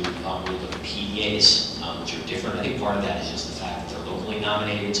decided to really look at PDAs, which are different. I think part of that is just the fact that they're locally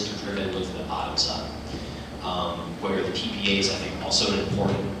nominated, so they're driven with the bottoms up. Where the TPAs, I think, also an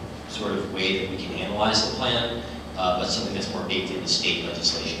important sort of way that we can analyze the plan, but something that's more baked into state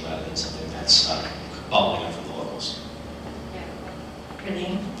legislation rather than something that's bubbling up from the locals.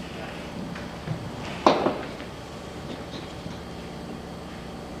 Renee?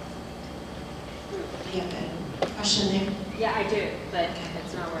 Do you have a question there? Yeah, I do, but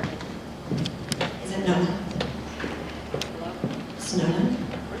it's not working. Is it Nona? Hello? It's Nona?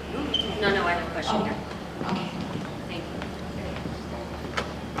 No, I have a question here. Okay. Thank you.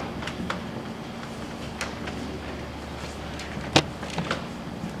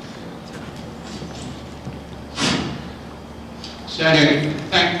 Senator,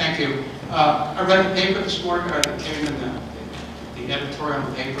 thank you. I read the paper this morning, or it came in the editorial in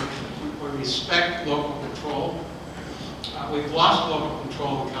the paper. We respect local control. We've lost local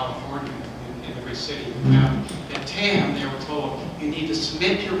control in California, in every city. At TAM, they were told, you need to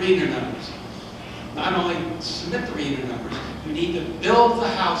submit your reader numbers. Not only submit the reader numbers, you need to build the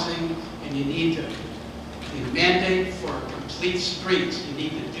housing, and you need to mandate for complete streets. You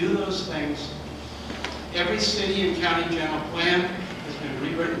need to do those things. Every city and county general plan has been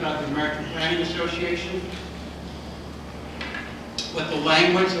rewritten by the American Planning Association with the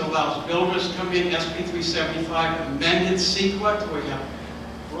language that allows builders to come in, SB 375, amended CEQA, where you have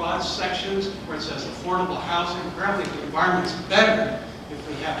broad sections where it says affordable housing. Apparently the environment's better if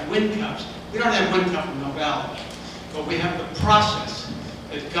we have wind cups. We don't have wind cup in Mill Valley, but we have the process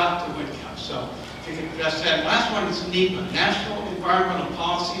that got to wind cups. So if you can address that. Last one is NEPA, National Environmental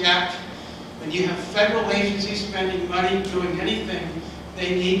Policy Act. When you have federal agencies spending money doing anything,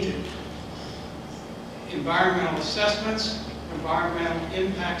 they need to. Environmental assessments, environmental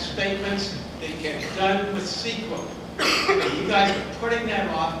impact statements, they get done with CEQA. You guys are putting that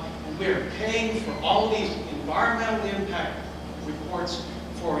off, and we're paying for all these environmental impact reports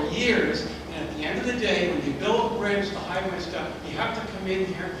for years. And at the end of the day, when you build a bridge, the highway stuff, you have to come in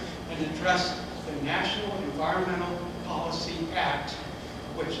here and address the National Environmental Policy Act,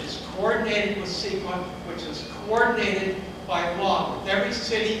 which is coordinated with CEQA, which is coordinated by law with every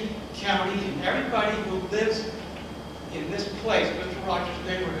city, county, and everybody who lives in this place. Mr. Rogers'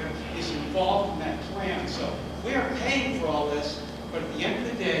 neighborhood is involved in that plan. So we are paying for all this, but at the end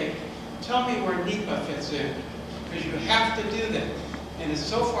of the day, tell me where NEPA fits in, because you have to do that. And it's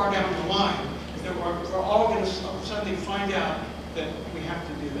so far down the line that we're all going to suddenly find out that we have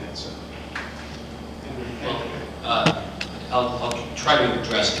to do that. So, I'll try to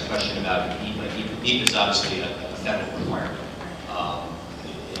address the question about NEPA. NEPA is obviously a federal requirement.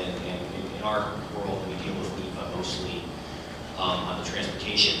 And in our world, we deal with NEPA mostly on the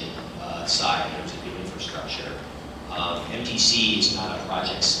transportation side in terms of new infrastructure. MTC is not a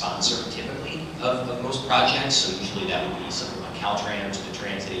project sponsor typically of most projects, so usually that would be something like Caltrans or the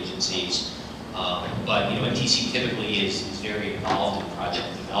transit agencies. But MTC typically is very involved in project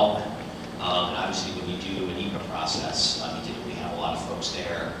development. And obviously when you do a NEPA process, you typically have a lot of folks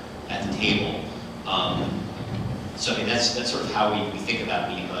there at the table. So I mean, that's sort of how we think about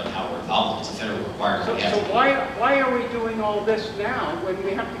NEPA and how we're involved. It's a federal requirement. So why are we doing all this now when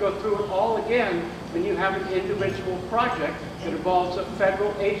we have to go through it all again when you have an individual project that involves a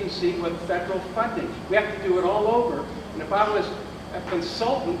federal agency with federal funding? We have to do it all over. And if I was a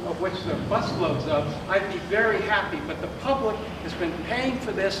consultant, of which there are busloads of, I'd be very happy. But the public has been paying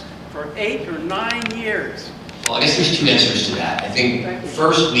for this for 8 or 9 years. Well, I guess there's two answers to that. I think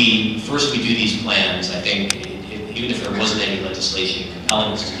first we do these plans. I think even if there wasn't any legislation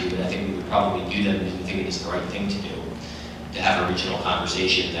compelling us to do it, I think we would probably do them because we think it is the right thing to do. to have a regional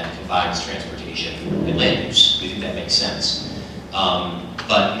conversation that combines transportation and land use. We think that makes sense.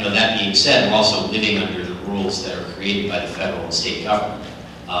 But that being said, we're also living under the rules that are created by the federal and state government.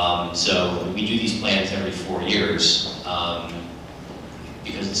 So we do these plans every 4 years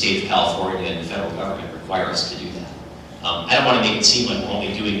because the state of California and the federal government require us to do that. I don't want to make it seem like we're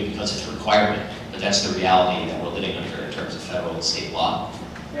only doing it because it's a requirement, but that's the reality that we're living under in terms of federal and state law.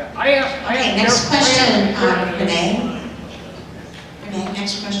 Yeah, Okay, next question, Renee. Renee,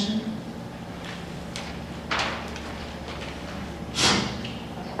 next question.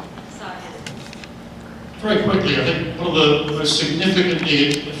 Very quickly, I think one of the most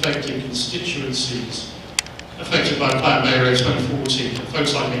significantly affected constituencies affected by Plan Bay Area 2014 are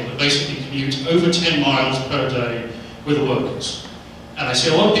folks like me that basically commute over 10 miles per day with the workers. And I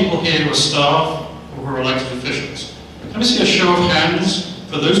see a lot of people here who are staff or who are elected officials. Can I see a show of hands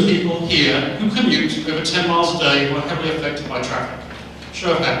for those people here who commute over 10 miles a day who are heavily affected by traffic?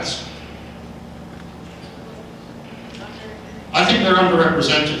 Show of hands. I think they're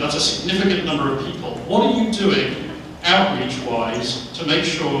underrepresented. That's a significant number of people. What are you doing outreach-wise to make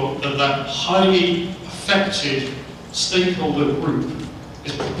sure that that highly affected stakeholder group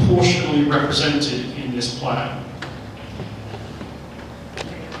is proportionally represented in this plan?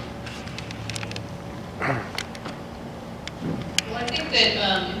 Well, I think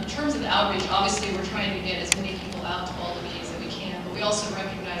that in terms of outreach, obviously we're trying to get as many people out to all the meetings that we can, but we also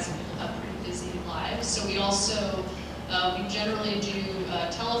recognize that people have pretty busy lives. So we also, we generally do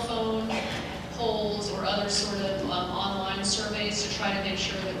telephone polls or other sort of online surveys to try to make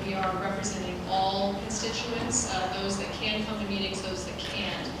sure that we are representing all constituents, those that can come to meetings, those that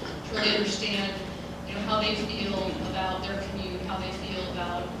can't, to really understand how they feel about their commute, how they feel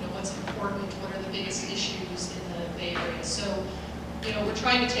about what's important, what are the biggest issues in the Bay Area. So, we're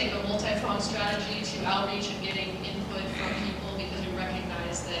trying to take a multi-pronged strategy to outreach and getting input from people because we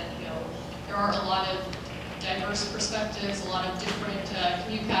recognize that there are a lot of diverse perspectives, a lot of different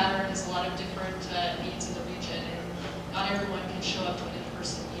commute patterns, a lot of different needs in the region, and not everyone can show up to an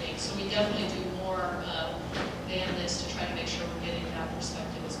in-person meeting. So we definitely do more than this to try to make sure we're getting that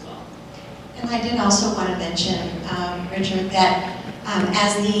perspective as well. And I did also want to mention, Richard, that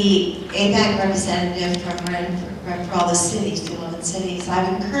as the ABAG representative from Marin for all the cities, the 11 cities,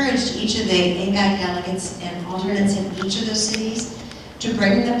 I've encouraged each of the ABAG delegates and alternates in each of those cities to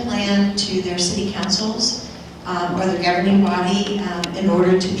bring the plan to their city councils or their governing body in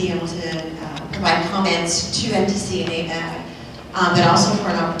order to be able to provide comments to MTC and ABAG, but also for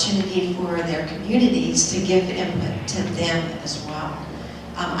an opportunity for their communities to give input to them as well.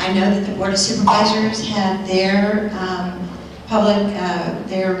 I know that the Board of Supervisors had their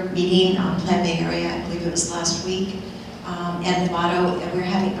their meeting on Plan Bay Area, I believe it was last week, and the motto, we're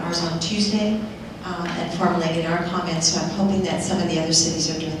having ours on Tuesday, and formulating our comments, so I'm hoping that some of the other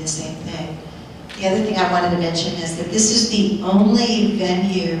cities are doing the same thing. The other thing I wanted to mention is that this is the only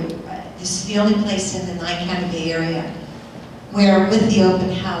venue, this is the only place in the 9-county Bay Area where with the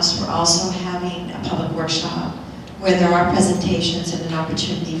open house we're also having a public workshop where there are presentations and an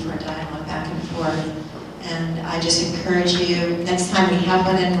opportunity for a dialogue back and forth. And I just encourage you, next time we have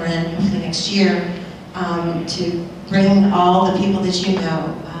one in Marin, hopefully next year, to bring all the people that you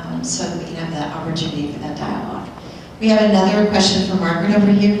know so that we can have that opportunity for that dialogue. We have another question from Margaret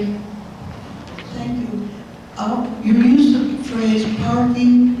over here. Thank you. You used the phrase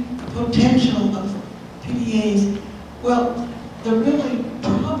parking potential of PDAs. Well, the really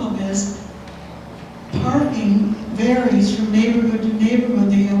problem is parking varies from neighborhood to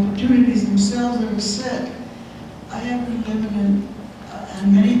neighborhood. The opportunities themselves are set. I happen to live in,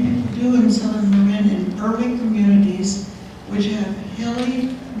 and many people do in southern Marin, in urban communities which have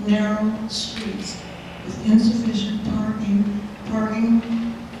hilly, narrow streets with insufficient parking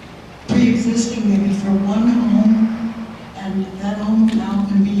pre-existing maybe for one home, and that home now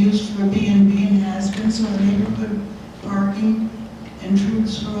can be used for a B&B and has been, so the neighborhood parking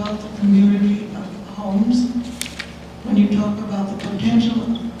intrudes throughout the community of homes. When you talk about the potential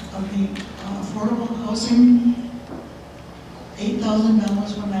of the affordable housing,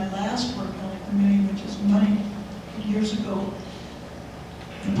 $8,000 when I last worked on a committee, which is money years ago,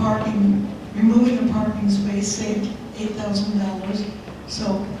 the parking, removing a parking space saved $8,000.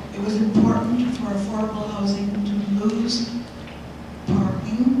 So it was important for affordable housing to lose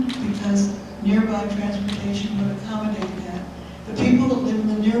parking because nearby transportation would accommodate that. The people that live in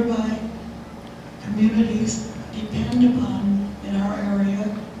the nearby communities depend upon, in our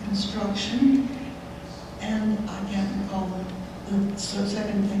area, construction, and I can't recall the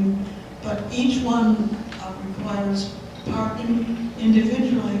second thing, but each one requires parking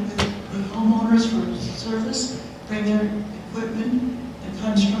individually with the homeowners for service, bring their equipment, the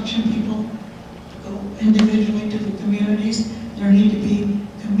construction people go individually to the communities. There need to be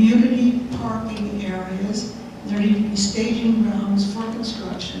community parking areas. There need to be staging grounds for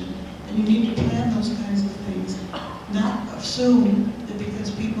construction. And you need to plan those kinds of things. Not assume that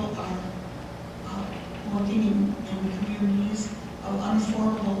because people are working in communities of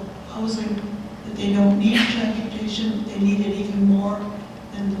unaffordable housing that they don't need transportation. They need it even more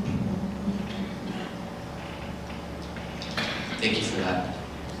than the people who are taking that. Thank you for that.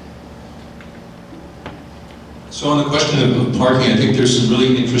 So on the question of parking, I think there's some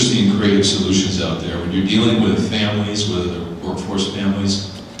really interesting and creative solutions out there. When you're dealing with families, whether they're workforce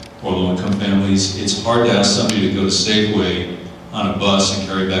families or low-income families, it's hard to ask somebody to go to Safeway on a bus and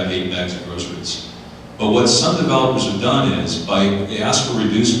carry back 8 bags of groceries. But what some developers have done is, they ask for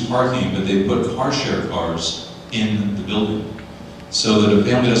reduced parking, but they put car share cars in the building. So that a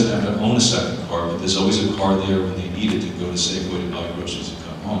family doesn't have to own a second car, but there's always a car there when they need it to go to Safeway to buy groceries and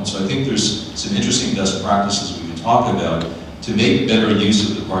come home. So I think there's some interesting best practices we can talk about to make better use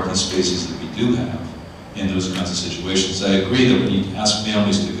of the parking spaces that we do have in those kinds of situations. I agree that when you ask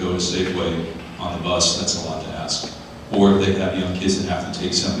families to go to Safeway on the bus, that's a lot to ask. Or if they have young kids that have to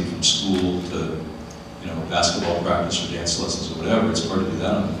take somebody from school to, basketball practice or dance lessons or whatever, it's hard to do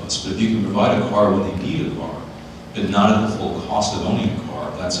that on the bus. But if you can provide a car when they need a car, but not at the full cost of owning a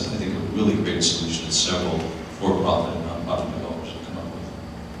car, that's, I think, a really great solution that several for-profit and non-profit developers have come up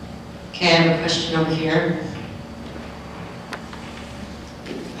with. Okay, I have a question over here.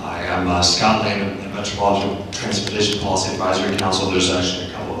 Hi, I'm Scott Lane of the Metropolitan Transportation Policy Advisory Council. There's actually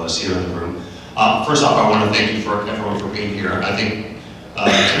a couple of us here in the room. First off, I want to thank you for everyone for being here. I think to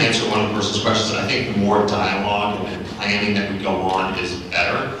answer one of the person's questions, I think the more dialogue and planning that we go on is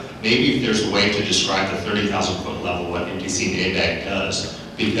better. Maybe if there's a way to describe the 30,000-foot level, what MTC and ABAG does,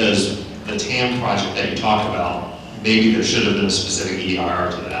 because the TAM project that you talked about, maybe there should have been a specific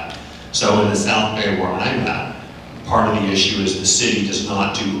EIR to that. So in the South Bay where I'm at, part of the issue is the city does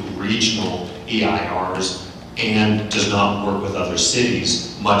not do regional EIRs and does not work with other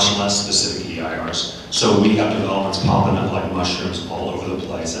cities, much less specific EIRs. So we have developments popping up like mushrooms all over the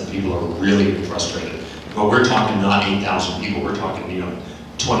place, and people are really frustrated. But we're talking not 8,000 people, we're talking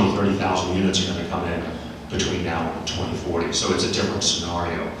 20, 30,000 units are going to come in between now and 2040. So it's a different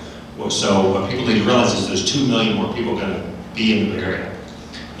scenario. So what people need to realize is there's 2 million more people going to be in the area.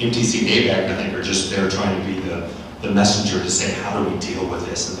 MTC and ABAG, I think, are just there trying to be the messenger to say, how do we deal with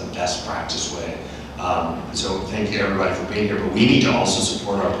this in the best practice way? So thank you everybody for being here, but we need to also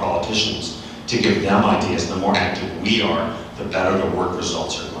support our politicians to give them ideas. The more active we are, the better the work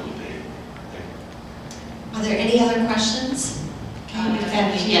results are going to be. Are there any other questions?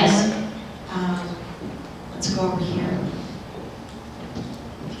 Yes. Let's go over here.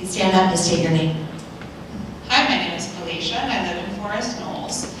 You stand up and state your name. Hi, my name is Alicia, and I live in Forest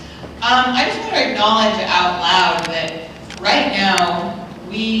Knolls. I just want to acknowledge out loud that right now,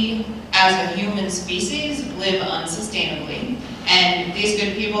 we as a human species live unsustainably, and these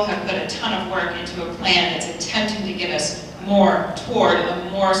good people have put a ton of work into a plan that's attempting to get us more toward a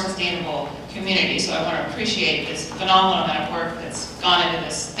more sustainable community. So I want to appreciate this phenomenal amount of work that's gone into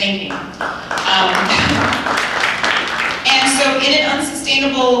this thinking. And so in an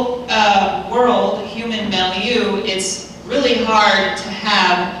unsustainable world, human milieu, it's really hard to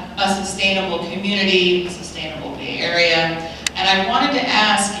have a sustainable community, a sustainable Bay Area. And I wanted to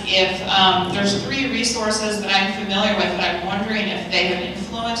ask if there's 3 resources that I'm familiar with that I'm wondering if they have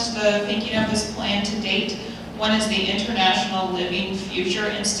influenced the thinking of this plan to date. One is the International Living Future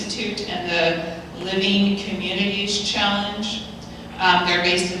Institute and the Living Communities Challenge. They're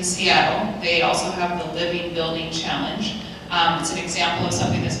based in Seattle. They also have the Living Building Challenge. It's an example of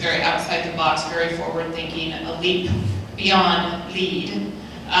something that's very outside the box, very forward-thinking, a leap beyond lead.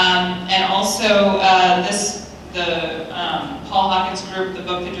 And also the Paul Hawkins group, the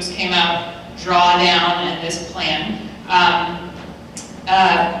book that just came out, Drawdown, and this plan.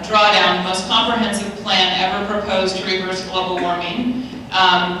 Drawdown, the most comprehensive plan ever proposed to reverse global warming.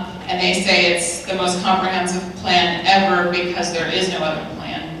 And they say it's the most comprehensive plan ever because there is no other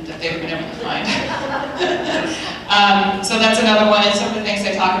plan that they've been able to find. So that's another one, and some of the things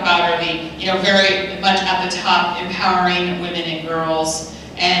they talk about are the, very much at the top, empowering women and girls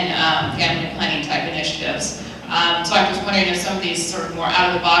and family planning type initiatives. So I'm just wondering if some of these sort of more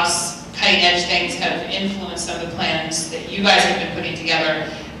out-of-the-box, cutting-edge things have influenced some of the plans that you guys have been putting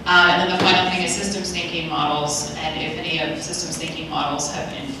together. And then the final thing is systems thinking models, and if any of systems thinking models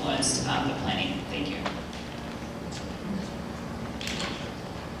have influenced the planning. Thank you.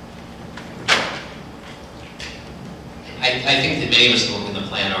 I think that many of us that work in the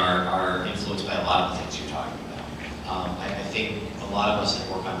plan are influenced by a lot of the things you're talking about. I lot of us that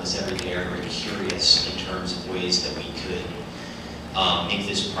work on this every day are very curious in terms of ways that we could make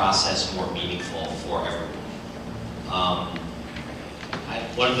this process more meaningful for everyone.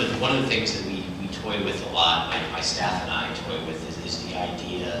 One of the things that we toy with a lot, my staff and I toy with, is the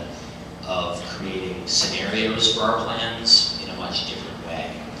idea of creating scenarios for our plans in a much different way,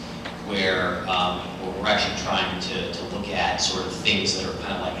 where we're actually trying to look at sort of things that are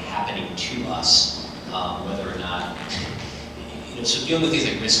kind of like happening to us, whether or not, so dealing with things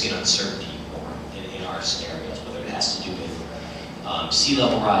like risk and uncertainty in our scenarios, whether it has to do with sea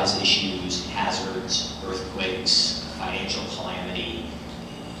level rise issues, hazards, earthquakes, financial calamity.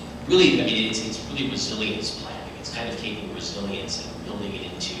 Really, I mean, it's really resilience planning. It's kind of taking resilience and building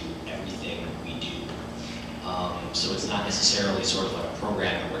it into everything we do. So it's not necessarily sort of like a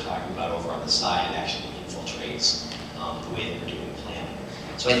program that we're talking about over on the side. It actually infiltrates the way that we're doing planning.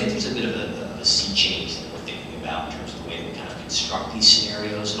 So I think there's a bit of a sea change that we're thinking about in terms of the way that we kind of construct these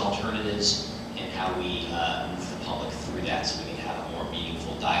scenarios and alternatives, and how we move the public through that so we can have a more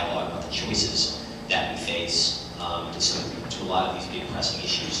meaningful dialogue about the choices that we face to a lot of these big pressing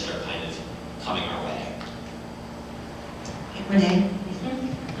issues that are kind of coming our way. Renee?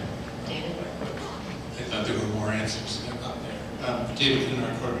 David? I thought there were more answers out there. David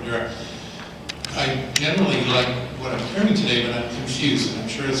Kuhnert, Corporate Director. I generally like what I'm hearing today, but I'm confused, and I'm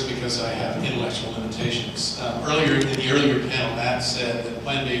sure it's because I have intellectual limitations. In the earlier panel, Matt said that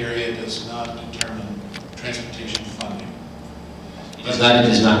Plan Bay Area does not determine transportation funding. It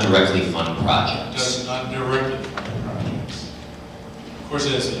does not directly fund projects. Does not directly fund projects. Of course,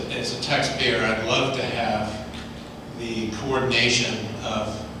 as a taxpayer, I'd love to have the coordination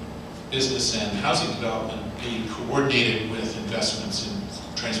of business and housing development be coordinated with investments in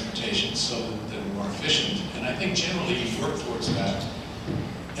transportation so that they're more efficient. And I think generally you work towards that.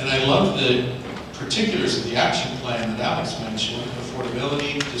 And I love the particulars of the action plan that Alix mentioned: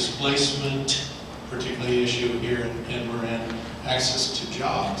 affordability, displacement, particularly issue here in Marin, access to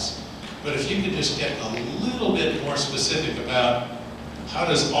jobs. But if you could just get a little bit more specific about how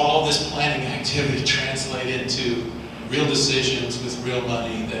does all this planning activity translate into real decisions with real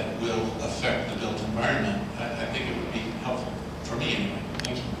money that will affect the built environment, I think it would be helpful, for me anyway.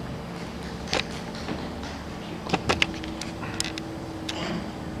 Thank you.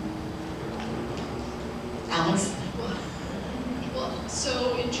 Alix? Well,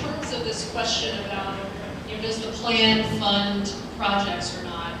 so in terms of this question about, does the plan fund projects or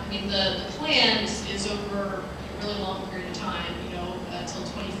not? I mean, the plan is over a really long period of time, until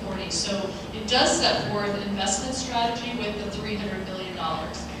 2040. So it does set forth an investment strategy with the $300 billion.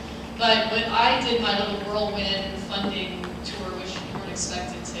 But when I did my little whirlwind funding tour, which you weren't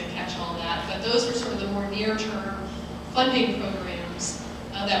expected to catch all that, but those were sort of the more near-term funding programs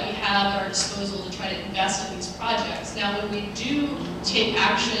that we have at our disposal to try to invest in these projects. Now, when we do take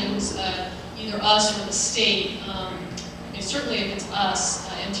actions, either us or the state, and certainly if it's us,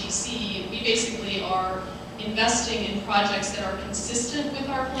 MTC, we basically are investing in projects that are consistent with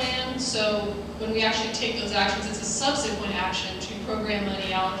our plan. So when we actually take those actions, it's a subsequent action to program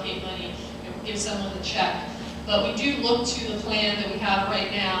money, allocate money, give someone the check. But we do look to the plan that we have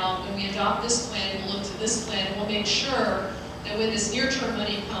right now. When we adopt this plan, we'll look to this plan, and we'll make sure that when this near-term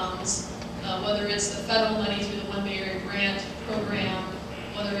money comes, whether it's the federal money through the One Bay Area Grant program,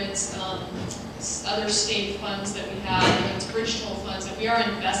 whether it's other state funds that we have, whether it's bridge toll funds, that we are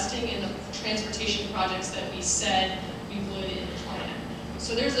investing in the transportation projects that we said we would in the plan.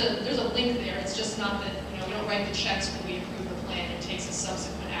 So there's a link there. It's just not that we don't write the checks when we approve the plan. It takes a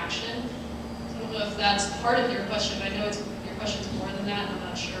subsequent action. So I don't know if that's part of your question, but I know your question's more than that. And I'm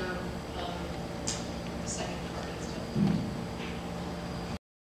not sure the second part is stuff.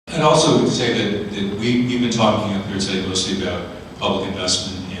 I'd also say that we've been talking up here today mostly about public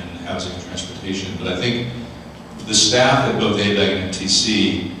investment in housing and transportation, but I think the staff at both ABAG and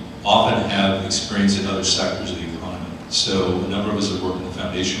MTC often have experience in other sectors of the economy. So a number of us have worked in the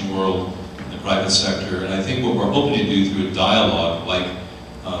foundation world, in the private sector, and I think what we're hoping to do through a dialogue like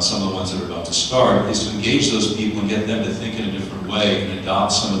some of the ones that are about to start is to engage those people and get them to think in a different way and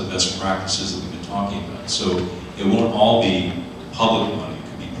adopt some of the best practices that we've been talking about. So it won't all be public money. It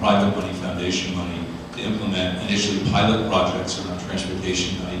could be private money, foundation money, to implement initially pilot projects around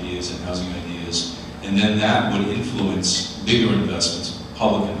transportation ideas and housing ideas, and then that would influence bigger investments,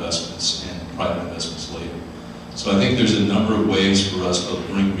 public investments, and private investments later. So I think there's a number of ways for us to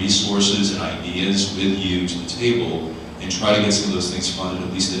bring resources and ideas with you to the table and try to get some of those things funded,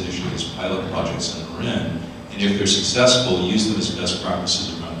 at least initially as pilot projects in Marin, and if they're successful, use them as best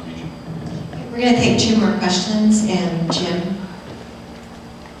practices around the region. We're going to take 2 more questions, and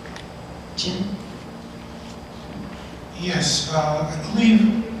Jim? Yes, I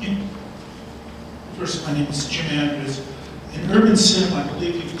believe, first my name is Jim Andrews. In Urban Sim, I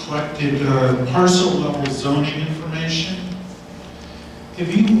believe you've collected parcel level zoning information.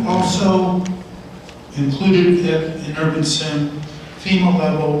 Have you also included in Urban Sim FEMA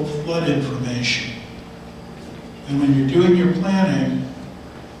level flood information? And when you're doing your planning,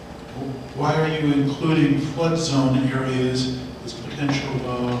 why are you including flood zone areas as potential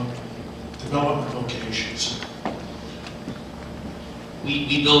development locations?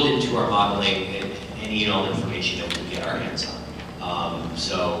 We build into our modeling any and all information that we can get our hands on.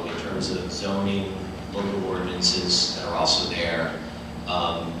 So in terms of zoning, local ordinances that are also there,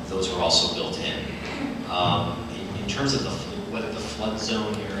 those are also built in. In terms of whether the flood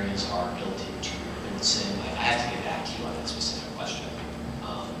zone areas are built into Urban Sim, I have to get back to you on that specific question.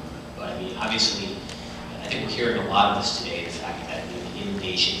 But I mean, obviously, I think we're hearing a lot of this today, the fact that the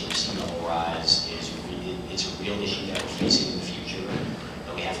inundation from sea level rise it's a real issue that we're facing in the future,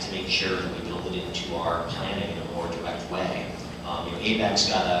 and we have to make sure that we build it into our planning in a more direct way. ABAG's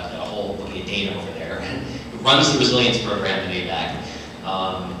got a whole book of data over there. It runs the resilience program at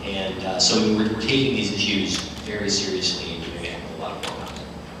ABAG. So we're taking these issues very seriously and doing a lot of work on it.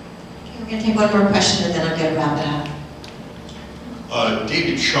 Okay, we're going to take one more question and then I'm going to wrap it up.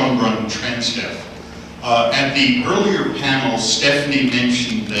 David Schoenbrunn, Transdev. At the earlier panel, Stephanie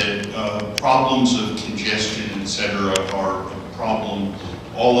mentioned that problems of congestion, etc., are a problem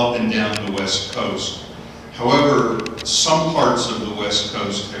all up and down the West Coast. However, some parts of the West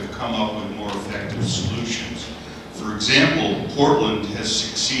Coast have come up with more effective solutions. For example, Portland has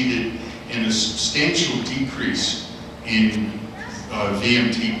succeeded in a substantial decrease in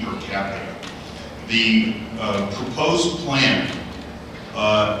VMT per capita. The proposed plan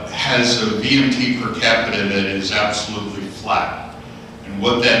has a VMT per capita that is absolutely flat. And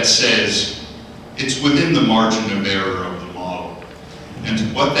what that says, it's within the margin of error of the model.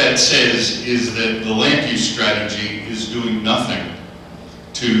 And what that says is that the land use strategy is doing nothing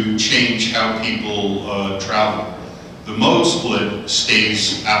to change how people travel. The mode split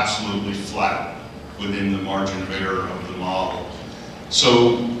stays absolutely flat within the margin of error of the model.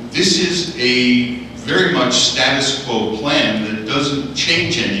 So this is a very much status quo plan that doesn't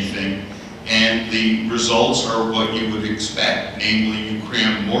change anything, and the results are what you would expect. Namely, you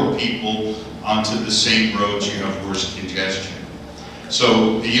cram more people onto the same roads, you have worse congestion.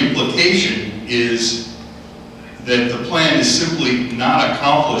 So the implication is that the plan is simply not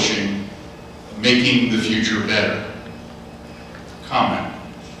accomplishing making the future better. Comment.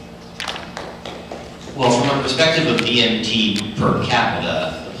 Well, from a perspective of VMT per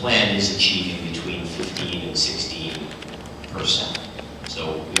capita, the plan is achieving between 15 and 16%.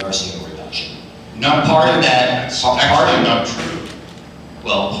 So we are seeing a reduction. Not part of that. Actually, not true.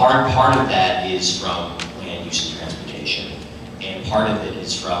 Well, part of that is from land use and transportation, and part of it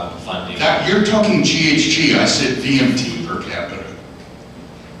is from funding. You're talking GHG. I said VMT per capita.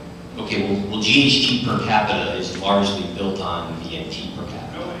 Okay, well, GHG per capita is largely built on VMT per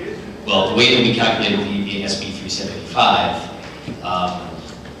capita. No, it isn't. Well, the way that we calculate the SB 375,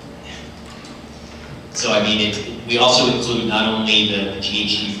 so I mean, we also include not only the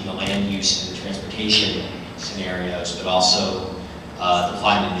GHG from the land use and the transportation scenarios, but also the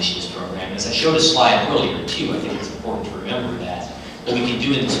climate initiatives program. As I showed a slide earlier too, I think it's important to remember that what we can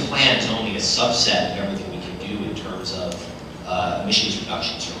do in this plan is only a subset of everything we can do in terms of emissions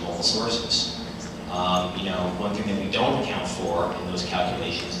reductions from mobile sources. You know, one thing that we don't account for in those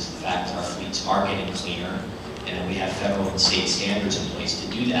calculations is the fact that our fleets are getting cleaner, and that we have federal and state standards in place to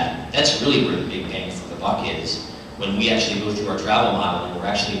do that. That's really where the big bang for the buck is. When we actually go through our travel modeling, we're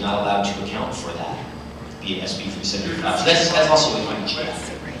actually not allowed to account for that via SB 375. So that's also a huge gap.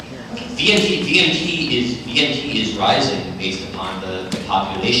 VMT is rising based upon the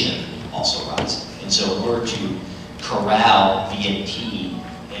population also rising. And so in order to corral VMT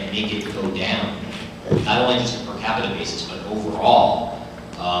and make it go down, not only just on a per capita basis, but overall,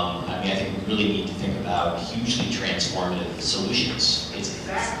 I mean, I think we really need to think about hugely transformative solutions.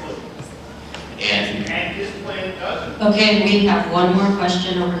 Exactly. And this plan doesn't. Okay, we have one more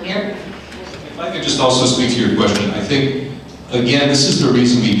question over here. If I could just also speak to your question, I think, again, this is the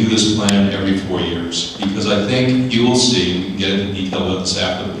reason we do this plan every 4 years, because I think you will see, we can get into detail about this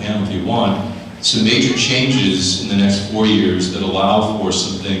after the panel if you want, some major changes in the next 4 years that allow for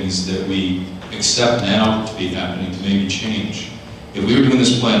some things that we accept now to be happening to maybe change. If we were doing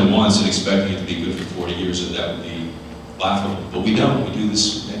this plan once and expecting it to be good for 40 years, that would be laughable. But we don't. We do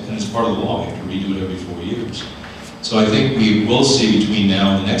this, and it's part of the law. We have to redo it every 4 years. So I think we will see between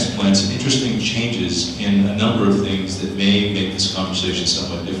now and the next plan some interesting changes in a number of things that may make this conversation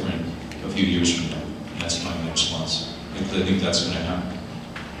somewhat different a few years from now. And that's my response. I think that's going to happen.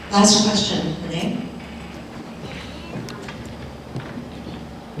 Last question, Renee.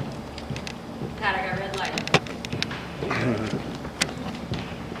 Pat, I got red light.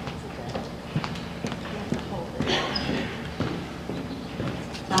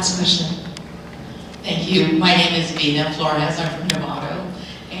 Last question. Thank you. My name is Vina Flores. I'm from Novato.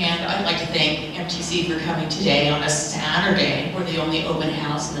 And I'd like to thank MTC for coming today on a Saturday. We're the only open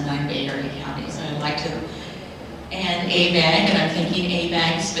house in the 9 Bay Area counties. And I'd like to, and ABAG, and I'm thanking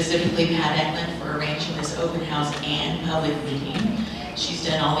ABAG, specifically Pat Eklund, for arranging this open house and public meeting. She's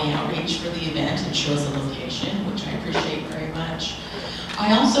done all the outreach for the event and shows the location, which I appreciate very much.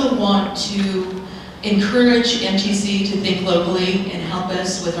 I also want to encourage MTC to think locally and help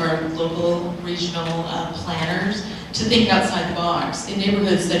us with our local regional planners to think outside the box. In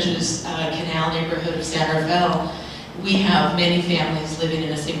neighborhoods such as Canal neighborhood of San Rafael, we have many families living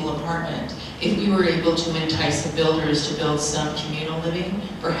in a single apartment. If we were able to entice the builders to build some communal living,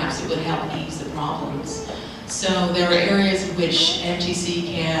 perhaps it would help ease the problems. So there are areas in which MTC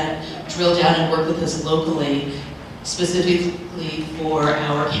can drill down and work with us locally, specifically for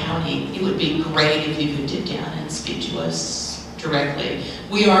our county. It would be great if you could dip down and speak to us directly.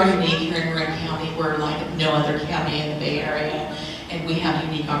 We are unique here in Marin County. We're like no other county in the Bay Area, and we have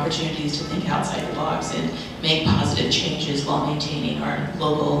unique opportunities to think outside the box and make positive changes while maintaining our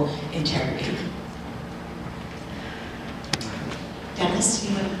local integrity. Dennis, do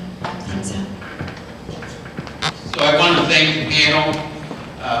you want to wrap things up? So I want to thank the panel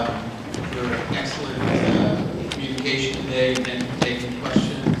for excellent communication today and for taking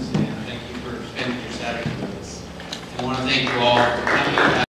questions, and thank you for spending your Saturday with us. I want to thank you all for coming.